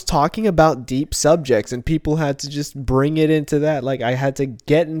thing. I was talking about deep subjects and people had to just bring it into that. Like, I had to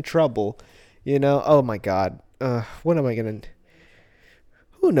get in trouble, you know? Oh my God. What am I gonna...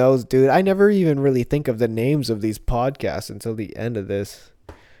 Who knows, dude? I never even really think of the names of these podcasts until the end of this.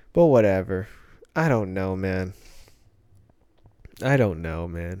 But whatever. I don't know, man.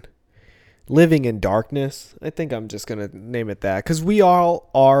 Living in darkness. I think I'm just going to name it that. Because we all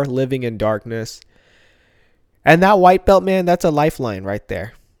are living in darkness. And that white belt, man, that's a lifeline right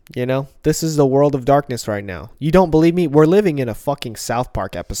there. You know? This is the world of darkness right now. You don't believe me? We're living in a fucking South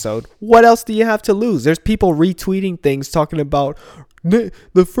Park episode. What else do you have to lose? There's people retweeting things talking about the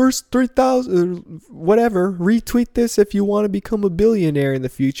first 3,000, whatever. Retweet this if you want to become a billionaire in the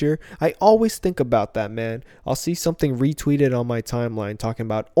future. I always think about that, man. I'll see something retweeted on my timeline talking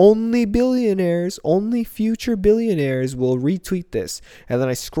about only billionaires, only future billionaires will retweet this. And then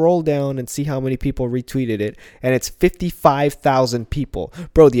I scroll down and see how many people retweeted it. And it's 55,000 people.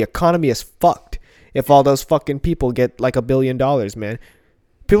 Bro, the economy is fucked if all those fucking people get like $1 billion, man.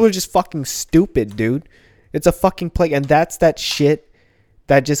 People are just fucking stupid, dude. It's a fucking plague. And that's that shit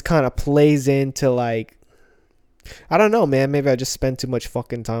that just kind of plays into like, I don't know, man. Maybe I just spend too much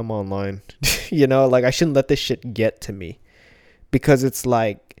fucking time online. You know, like I shouldn't let this shit get to me because it's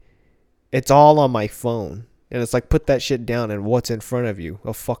like, it's all on my phone. And it's like, put that shit down and what's in front of you?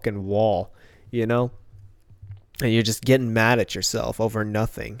 A fucking wall, you know? And you're just getting mad at yourself over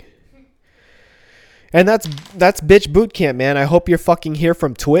nothing. And that's bitch boot camp, man. I hope you're fucking here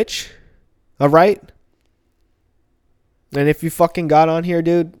from Twitch. All right? And if you fucking got on here,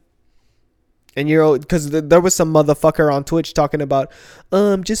 dude, and you're, because there was some motherfucker on Twitch talking about,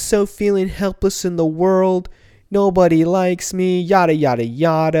 just so feeling helpless in the world, nobody likes me, yada, yada,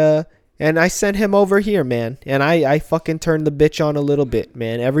 yada. And I sent him over here, man. And I fucking turned the bitch on a little bit,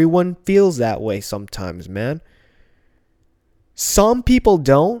 man. Everyone feels that way sometimes, man. Some people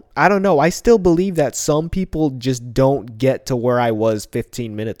don't. I don't know. I still believe that some people just don't get to where I was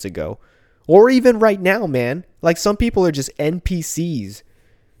 15 minutes ago. Or even right now, man. Like, some people are just NPCs,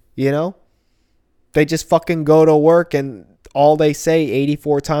 you know? They just fucking go to work and all they say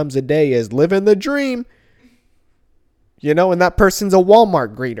 84 times a day is living the dream. You know, and that person's a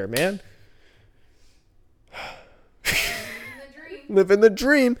Walmart greeter, man. Living the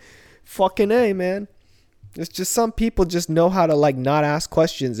dream. Fucking A, man. It's just some people just know how to, like, not ask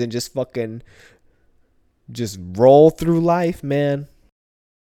questions and just fucking just roll through life, man.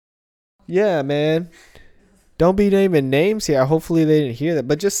 Yeah, man. Don't be naming names here. Hopefully they didn't hear that.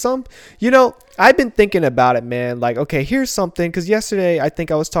 But just some, you know, I've been thinking about it, man. Like, okay, here's something. Because yesterday I think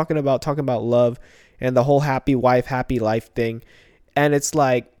I was talking about love and the whole happy wife, happy life thing. And it's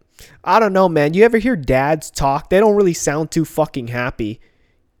like, I don't know, man. You ever hear dads talk? They don't really sound too fucking happy.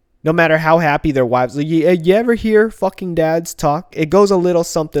 No matter how happy their wives. Like, you ever hear fucking dads talk? It goes a little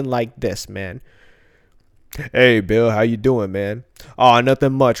something like this, man. Hey, Bill, how you doing, man? Oh,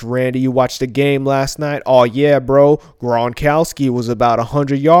 nothing much. Randy, you watched the game last night? Oh, yeah, bro. Gronkowski was about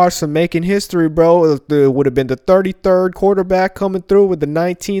 100 yards from making history, bro. It would have been the 33rd quarterback coming through with the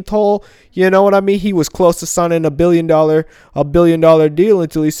 19th hole. You know what I mean? He was close to signing a billion dollar deal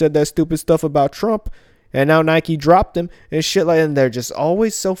until he said that stupid stuff about Trump. And now Nike dropped him and shit like that. And they're just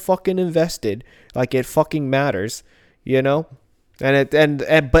always so fucking invested. Like it fucking matters, you know? But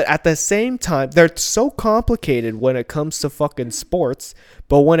at the same time, they're so complicated when it comes to fucking sports.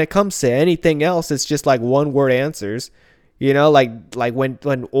 But when it comes to anything else, it's just like one word answers. You know, like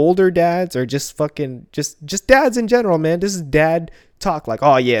when older dads or just fucking just dads in general, man. This is dad talk. Like,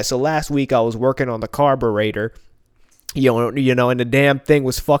 oh yeah, so last week I was working on the carburetor. You know, and the damn thing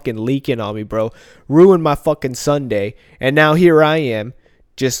was fucking leaking on me, bro. Ruined my fucking Sunday. And now here I am.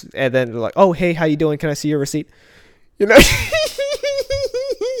 And then they're like, oh, hey, how you doing? Can I see your receipt? You know?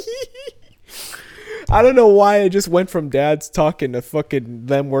 I don't know why I just went from dads talking to fucking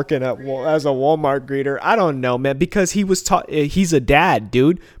them working at as a Walmart greeter. I don't know, man, because he was he's a dad,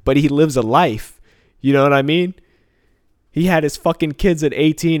 dude, but he lives a life. You know what I mean? He had his fucking kids at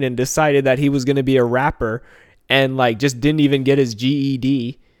 18 and decided that he was going to be a rapper and like just didn't even get his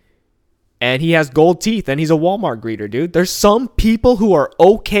GED. And he has gold teeth and he's a Walmart greeter, dude. There's some people who are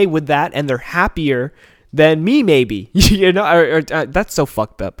okay with that and they're happier than me, maybe. You know, that's so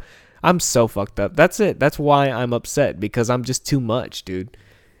fucked up. I'm so fucked up. That's it. That's why I'm upset, because I'm just too much, dude.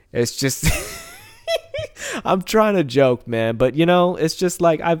 It's just I'm trying to joke, man, but you know, it's just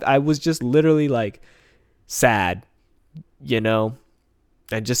like I was just literally like sad, you know,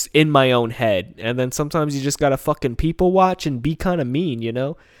 and just in my own head. And then sometimes you just gotta fucking people watch and be kind of mean, you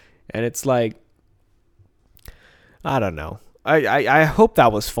know. And it's like, I don't know. I hope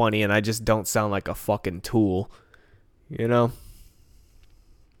that was funny and I just don't sound like a fucking tool, you know.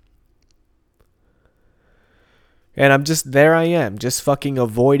 And I'm just, there I am, just fucking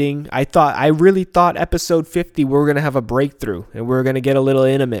avoiding. I really thought episode 50 we were going to have a breakthrough and we were going to get a little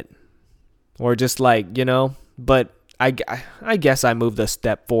intimate. Or just like, you know, but I guess I moved a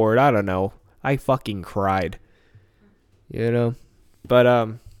step forward. I don't know. I fucking cried. You know? But,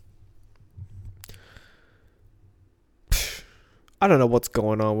 I don't know what's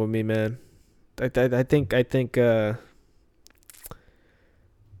going on with me, man. I think,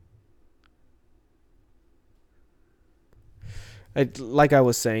 like I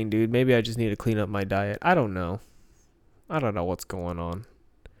was saying, dude, maybe I just need to clean up my diet. I don't know. I don't know what's going on.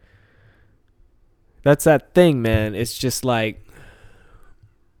 That's that thing, man. It's just like,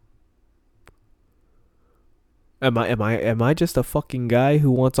 am I just a fucking guy who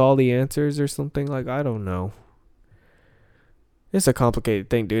wants all the answers or something? Like, I don't know. It's a complicated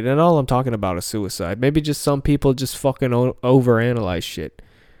thing, dude. And all I'm talking about is suicide. Maybe just some people just fucking overanalyze shit.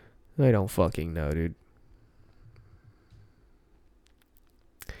 I don't fucking know, dude.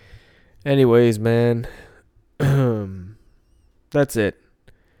 Anyways, man, that's it.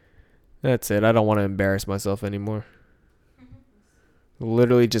 That's it. I don't want to embarrass myself anymore.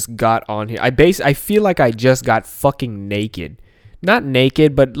 Literally just got on here. I feel like I just got fucking naked. Not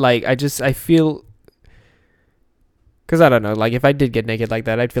naked, but like I feel, because I don't know, like if I did get naked like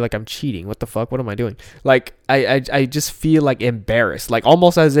that, I'd feel like I'm cheating. What the fuck? What am I doing? Like I just feel like embarrassed, like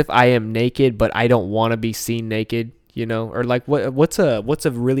almost as if I am naked, but I don't want to be seen naked. You know, or like what's a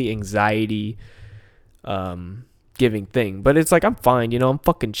really anxiety giving thing. But it's like, I'm fine, you know, I'm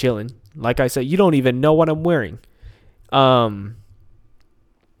fucking chilling. Like I said, you don't even know what I'm wearing.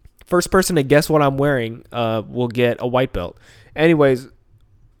 First person to guess what I'm wearing will get a white belt. Anyways,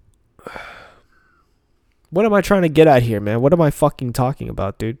 what am I trying to get at here, man? What am I fucking talking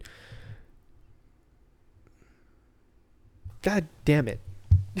about, dude? God damn it.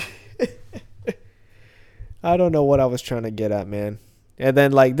 I don't know what I was trying to get at, man. And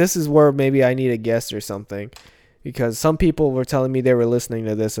then, like, this is where maybe I need a guest or something. Because some people were telling me they were listening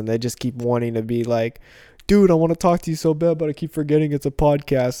to this and they just keep wanting to be like, dude, I want to talk to you so bad, but I keep forgetting it's a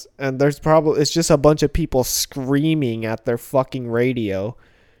podcast. And it's just a bunch of people screaming at their fucking radio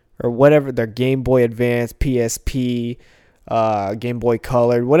or whatever, their Game Boy Advance, PSP, Game Boy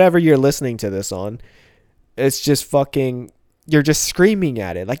Color, whatever you're listening to this on. It's just fucking, you're just screaming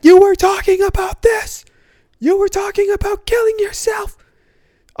at it. Like, you were talking about this. You were talking about killing yourself.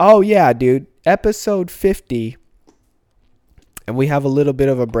 Oh, yeah, dude. Episode 50. And we have a little bit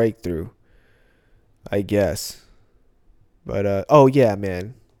of a breakthrough, I guess. But, oh, yeah,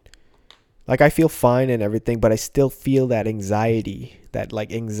 man. Like, I feel fine and everything, but I still feel that anxiety. That,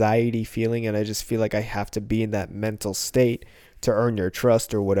 like, anxiety feeling. And I just feel like I have to be in that mental state to earn your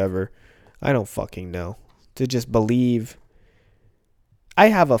trust or whatever. I don't fucking know. To just believe. I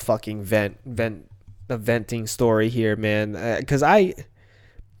have a fucking venting story here, man, because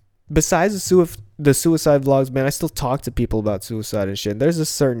besides the suicide vlogs, man, I still talk to people about suicide and shit. There's a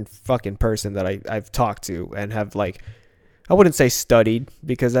certain fucking person that I've talked to and have, like, I wouldn't say studied,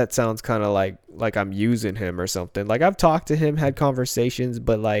 because that sounds kind of like I'm using him or something. Like, I've talked to him, had conversations,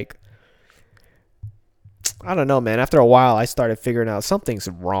 but like, I don't know, man. After a while, I started figuring out something's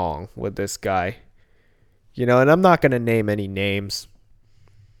wrong with this guy, you know. And I'm not gonna name any names.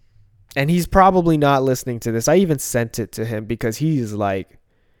 And he's probably not listening to this. I even sent it to him because he's like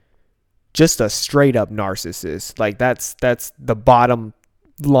just a straight up narcissist. Like that's the bottom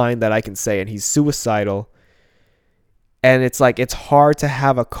line that I can say. And he's suicidal. And it's like, it's hard to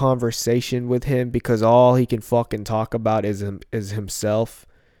have a conversation with him because all he can fucking talk about is himself.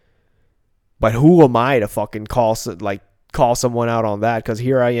 But who am I to fucking call someone out on that, because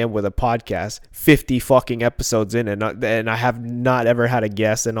here I am with a podcast 50 fucking episodes in, and I have not ever had a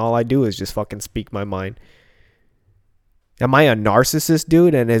guest, and all I do is just fucking speak my mind. Am I a narcissist,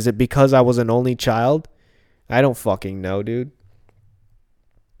 dude? And is it because I was an only child? I don't fucking know, dude.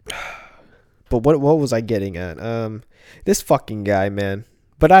 But what was I getting at? This fucking guy, man.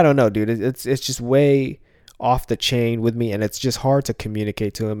 But I don't know, dude. It's just way off the chain with me, and it's just hard to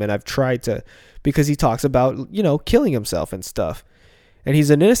communicate to him. And I've tried to, because he talks about, you know, killing himself and stuff. And he's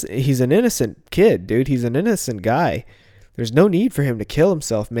an innocent kid, dude. He's an innocent guy. There's no need for him to kill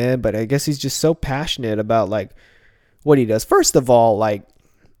himself, man. But I guess he's just so passionate about like what he does. First of all, like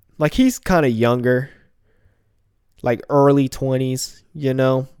he's kind of younger, like early 20s, you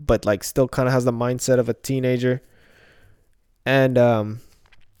know, but like still kind of has the mindset of a teenager. And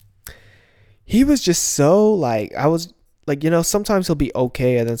he was just so like, I was like, you know, sometimes he'll be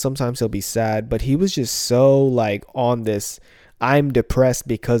okay and then sometimes he'll be sad, but he was just so like on this, I'm depressed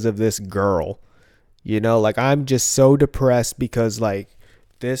because of this girl, you know, like I'm just so depressed because like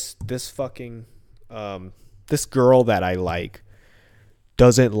this fucking this girl that I like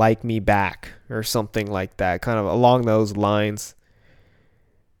doesn't like me back or something like that, kind of along those lines.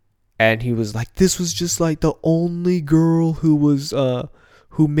 And he was like, this was just like the only girl who was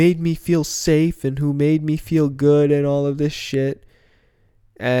who made me feel safe and who made me feel good and all of this shit.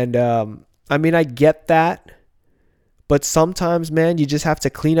 And I mean, I get that, but sometimes, man, you just have to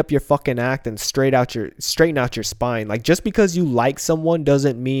clean up your fucking act and straighten out your spine. Like, just because you like someone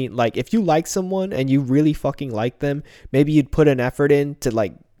doesn't mean, like, if you like someone and you really fucking like them, maybe you'd put an effort in to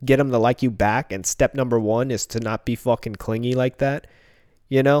like get them to like you back. And step number one is to not be fucking clingy like that,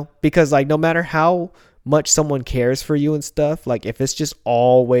 you know? Because like, no matter how much someone cares for you and stuff, like if it's just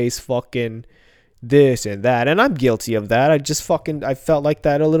always fucking this and that, and I'm guilty of that. I felt like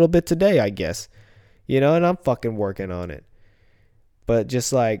that a little bit today, I guess, you know, and I'm fucking working on it. But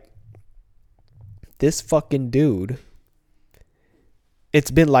just like this fucking dude,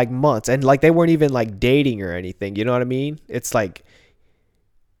 it's been like months, and like they weren't even like dating or anything, you know what I mean? It's like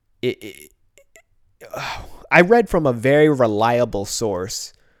I read from a very reliable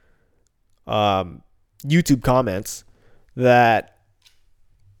source, YouTube comments, that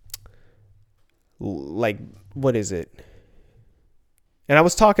like, what is it? And I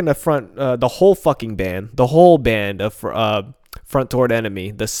was talking to the whole band of Front Toward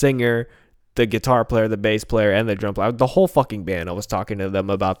Enemy, the singer, the guitar player, the bass player, and the drum player, the whole fucking band. I was talking to them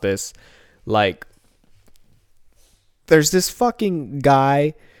about this. Like, there's this fucking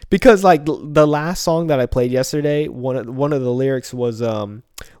guy, because like the last song that I played yesterday, one of the lyrics was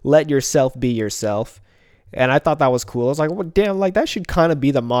 "Let yourself be yourself," and I thought that was cool. I was like, well, damn, like that should kind of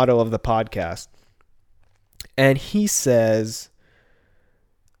be the motto of the podcast. And he says,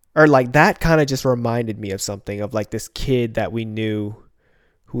 or like that kind of just reminded me of something, of like this kid that we knew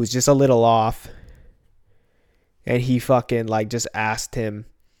who was just a little off, and he fucking like just asked him,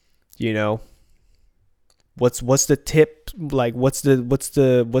 you know, what's the tip, like what's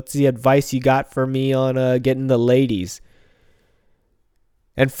the advice you got for me on getting the ladies?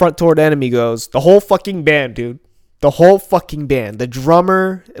 And Front Toward Enemy goes, the whole fucking band, dude, the whole fucking band, the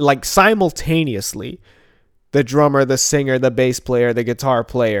drummer, like simultaneously, the drummer, the singer, the bass player, the guitar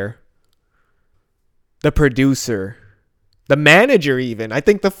player, the producer, the manager even. I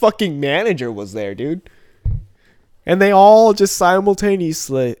think the fucking manager was there, dude. And they all just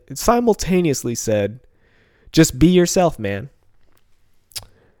simultaneously said, just be yourself, man.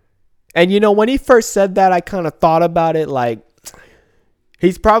 And you know, when he first said that, I kind of thought about it like,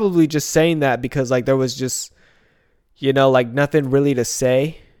 he's probably just saying that because like there was just, you know, like nothing really to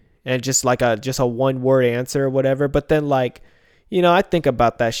say, and just like a one word answer or whatever. But then like, you know, I think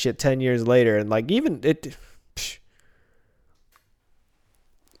about that shit 10 years later, and like even it,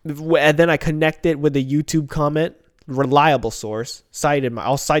 and then I connect it with a YouTube comment, reliable source,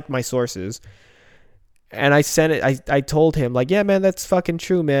 I'll cite my sources. And I sent it, I told him like, yeah, man, that's fucking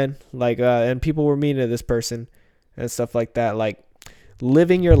true, man. Like, and people were mean to this person and stuff like that. Like,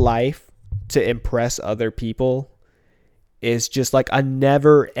 living your life to impress other people is just like a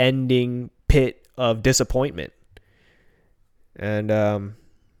never ending pit of disappointment. And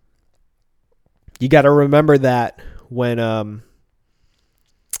you got to remember that when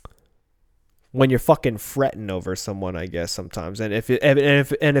you're fucking fretting over someone, I guess, sometimes. And if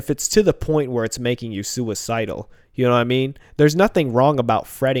it's to the point where it's making you suicidal, you know what I mean? There's nothing wrong about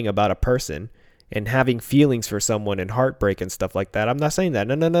fretting about a person and having feelings for someone and heartbreak and stuff like that. I'm not saying that.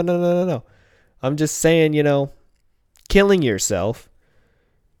 No. I'm just saying, you know, killing yourself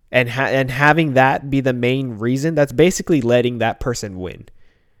and having that be the main reason, that's basically letting that person win.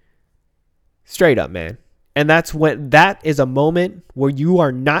 Straight up, man. And that is a moment where you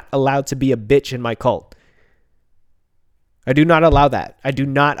are not allowed to be a bitch in my cult. I do not allow that. I do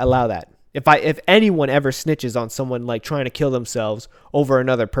not allow that. If anyone ever snitches on someone like trying to kill themselves over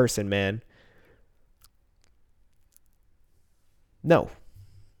another person, man. No.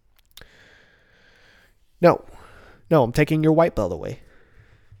 No. No, I'm taking your white belt away.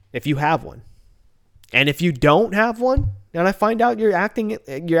 If you have one. And if you don't have one, and I find out you're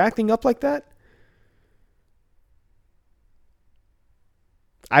acting up like that,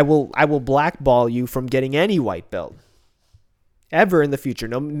 I will blackball you from getting any white belt ever in the future.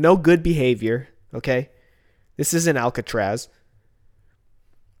 No good behavior, okay? This isn't Alcatraz.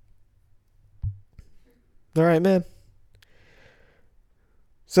 All right, man.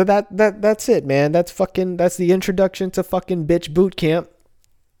 So that's it, man. That's the introduction to fucking bitch boot camp.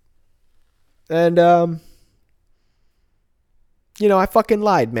 And I fucking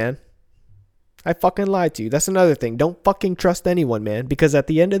lied, man. I fucking lied to you. That's another thing. Don't fucking trust anyone, man. Because at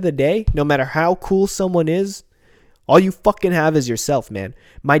the end of the day, no matter how cool someone is, all you fucking have is yourself, man.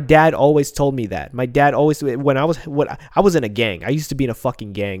 My dad always told me that. My dad always, when I was in a gang. I used to be in a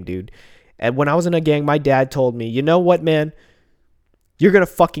fucking gang, dude. And when I was in a gang, my dad told me, you know what, man? You're going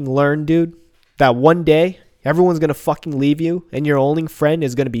to fucking learn, dude, that one day everyone's going to fucking leave you and your only friend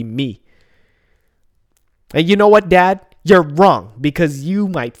is going to be me. And you know what, Dad? You're wrong, because you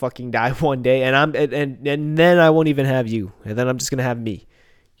might fucking die one day, and then I won't even have you, and then I'm just gonna have me,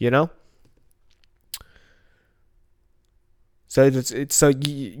 you know. So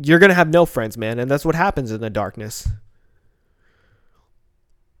you're gonna have no friends, man, and that's what happens in the darkness.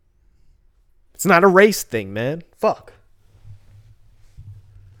 It's not a race thing, man. Fuck.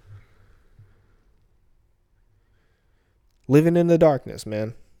 Living in the darkness,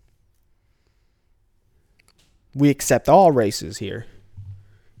 man. We accept all races here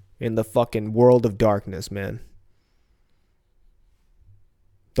in the fucking world of darkness, man.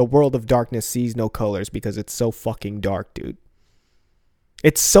 The world of darkness sees no colors because it's so fucking dark, dude.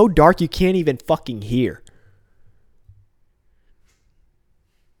 It's so dark you can't even fucking hear.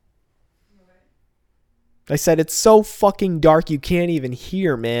 I said it's so fucking dark you can't even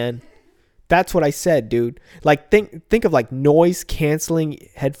hear, man. That's what I said, dude. Like think of like noise canceling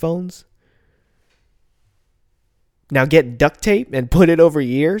headphones. Now get duct tape and put it over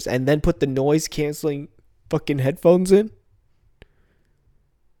your ears and then put the noise canceling fucking headphones in.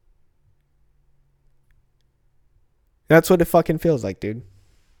 That's what it fucking feels like, dude.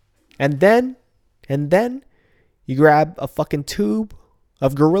 And then you grab a fucking tube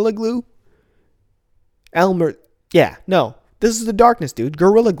of Gorilla Glue. This is the darkness, dude.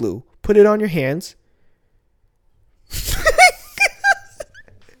 Gorilla Glue. Put it on your hands.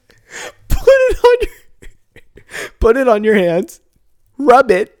 Put it on your hands,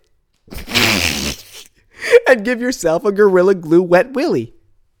 rub it, and give yourself a Gorilla Glue wet willy.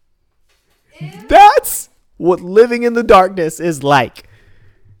 Ew. That's what living in the darkness is like.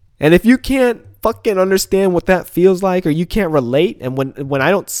 And if you can't fucking understand what that feels like, or you can't relate, and when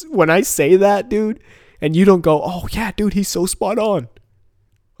I say that, dude, and you don't go, oh yeah, dude, he's so spot on.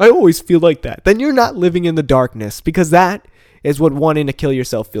 I always feel like that. Then you're not living in the darkness, because that is what wanting to kill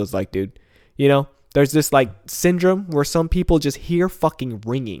yourself feels like, dude. You know? There's this like syndrome where some people just hear fucking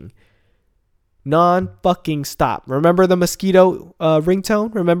ringing. Non-fucking stop. Remember the mosquito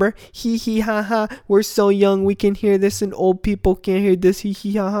ringtone? Remember? Hee hee ha ha. We're so young we can hear this and old people can't hear this. Hee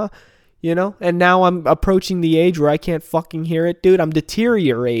hee ha ha. You know? And now I'm approaching the age where I can't fucking hear it, dude. I'm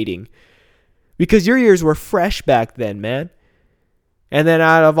deteriorating. Because your ears were fresh back then, man. And then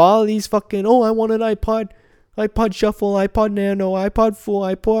out of all these fucking, I want an iPod Shuffle, iPod Nano, iPod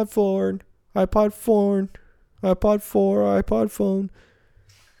 4, iPod 4. iPod phone, iPod 4, iPod phone,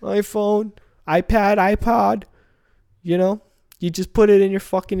 iPhone, iPad, iPod. You know, you just put it in your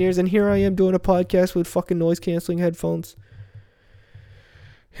fucking ears, and here I am doing a podcast with fucking noise canceling headphones.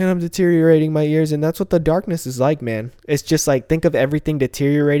 And I'm deteriorating my ears, and that's what the darkness is like, man. It's just like, think of everything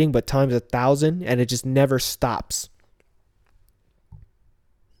deteriorating, but times 1,000, and it just never stops.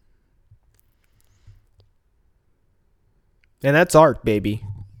 And that's art, baby.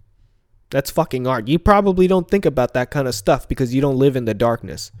 That's fucking art. You probably don't think about that kind of stuff because you don't live in the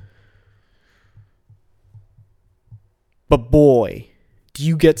darkness. But boy, do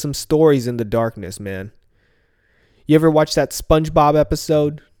you get some stories in the darkness, man. You ever watch that SpongeBob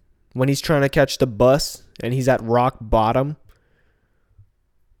episode when he's trying to catch the bus and he's at rock bottom?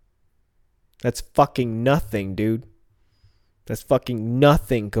 That's fucking nothing, dude. That's fucking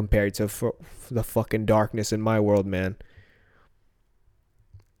nothing compared to the fucking darkness in my world, man.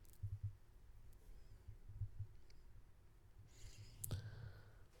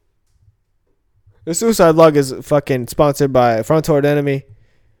 The suicide log is fucking sponsored by Front Toward Enemy.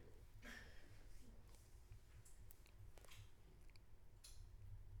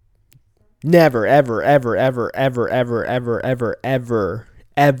 Never, ever, ever, ever, ever, ever, ever, ever, ever,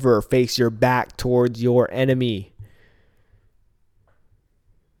 ever face your back towards your enemy.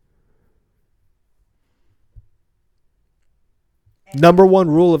 Number one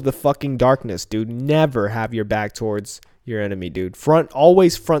rule of the fucking darkness, dude. Never have your back towards your enemy, dude.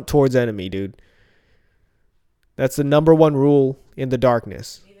 Always front towards enemy, dude. That's the number one rule in the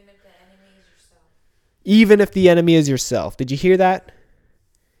darkness. Even if the enemy is yourself. Even if the enemy is yourself. Did you hear that?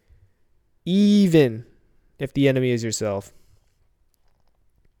 Even if the enemy is yourself.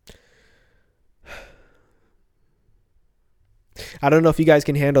 I don't know if you guys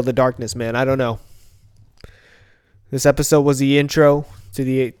can handle the darkness, man. I don't know. This episode was the intro to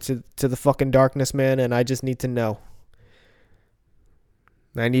the fucking darkness, man, and I just need to know.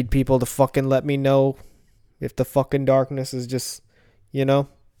 I need people to fucking let me know if the fucking darkness is just,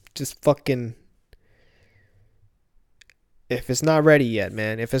 just fucking... If it's not ready yet,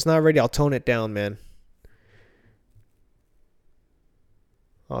 man. If it's not ready, I'll tone it down, man.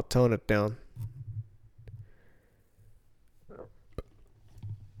 I'll tone it down.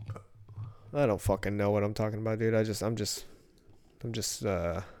 I don't fucking know what I'm talking about, dude. I'm just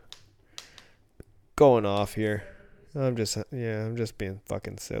going off here. I'm just being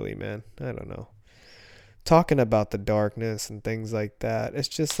fucking silly, man. I don't know. Talking about the darkness and things like that. It's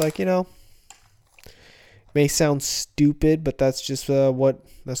just like, may sound stupid, but that's just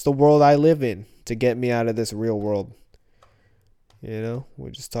that's the world I live in to get me out of this real world. We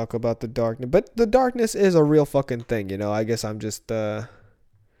just talk about the darkness, but the darkness is a real fucking thing. I guess I'm just overhyping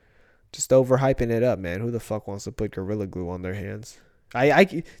it up, man. Who the fuck wants to put Gorilla Glue on their hands?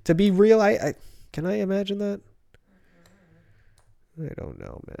 To be real, I can I imagine that? I don't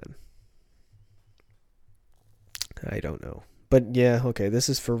know, man. I don't know. But yeah, okay, this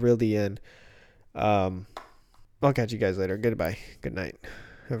is for real the end. I'll catch you guys later. Goodbye. Good night.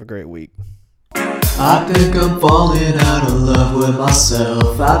 Have a great week. I think I'm falling out of love with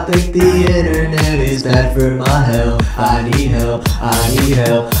myself. I think the internet is bad for my health. I need help, I need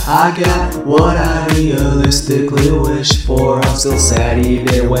help. I got what I realistically wish for. I'm still sad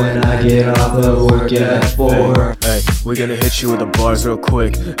even when I get off of work at 4. Hey, we're gonna hit you with the bars real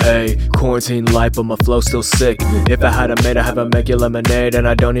quick. Hey, quarantine life, but my flow's still sick. If I had a maid, I have a make you lemonade. And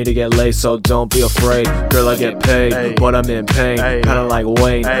I don't need to get laid, so don't be afraid. Girl, I get paid, but I'm in pain. Kinda like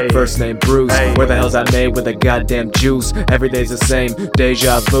Wayne, first name Bruce. Where the hell's that made with the goddamn juice? Every day's the same,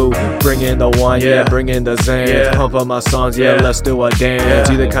 deja vu. Bring in the wine, yeah, bring in the Zans. Pump up my songs, yeah, let's do a dance.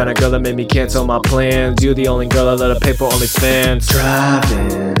 You the kind of girl that made me cancel my plans. You the only girl I let her pay for OnlyFans.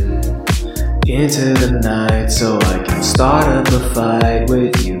 Driving into the night so I can start up a fight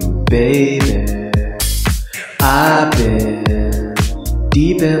with you, baby. I've been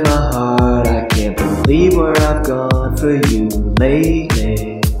deep in my heart. I can't believe where I've gone for you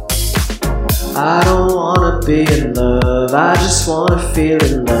lately. I don't wanna be in love, I just wanna feel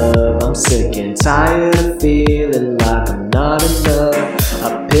in love. I'm sick and tired of feeling like I'm not enough.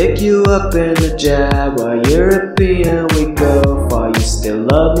 I pick you up in the Jaguar, European we go far. You still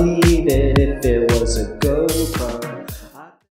love me even if it was a GoPro.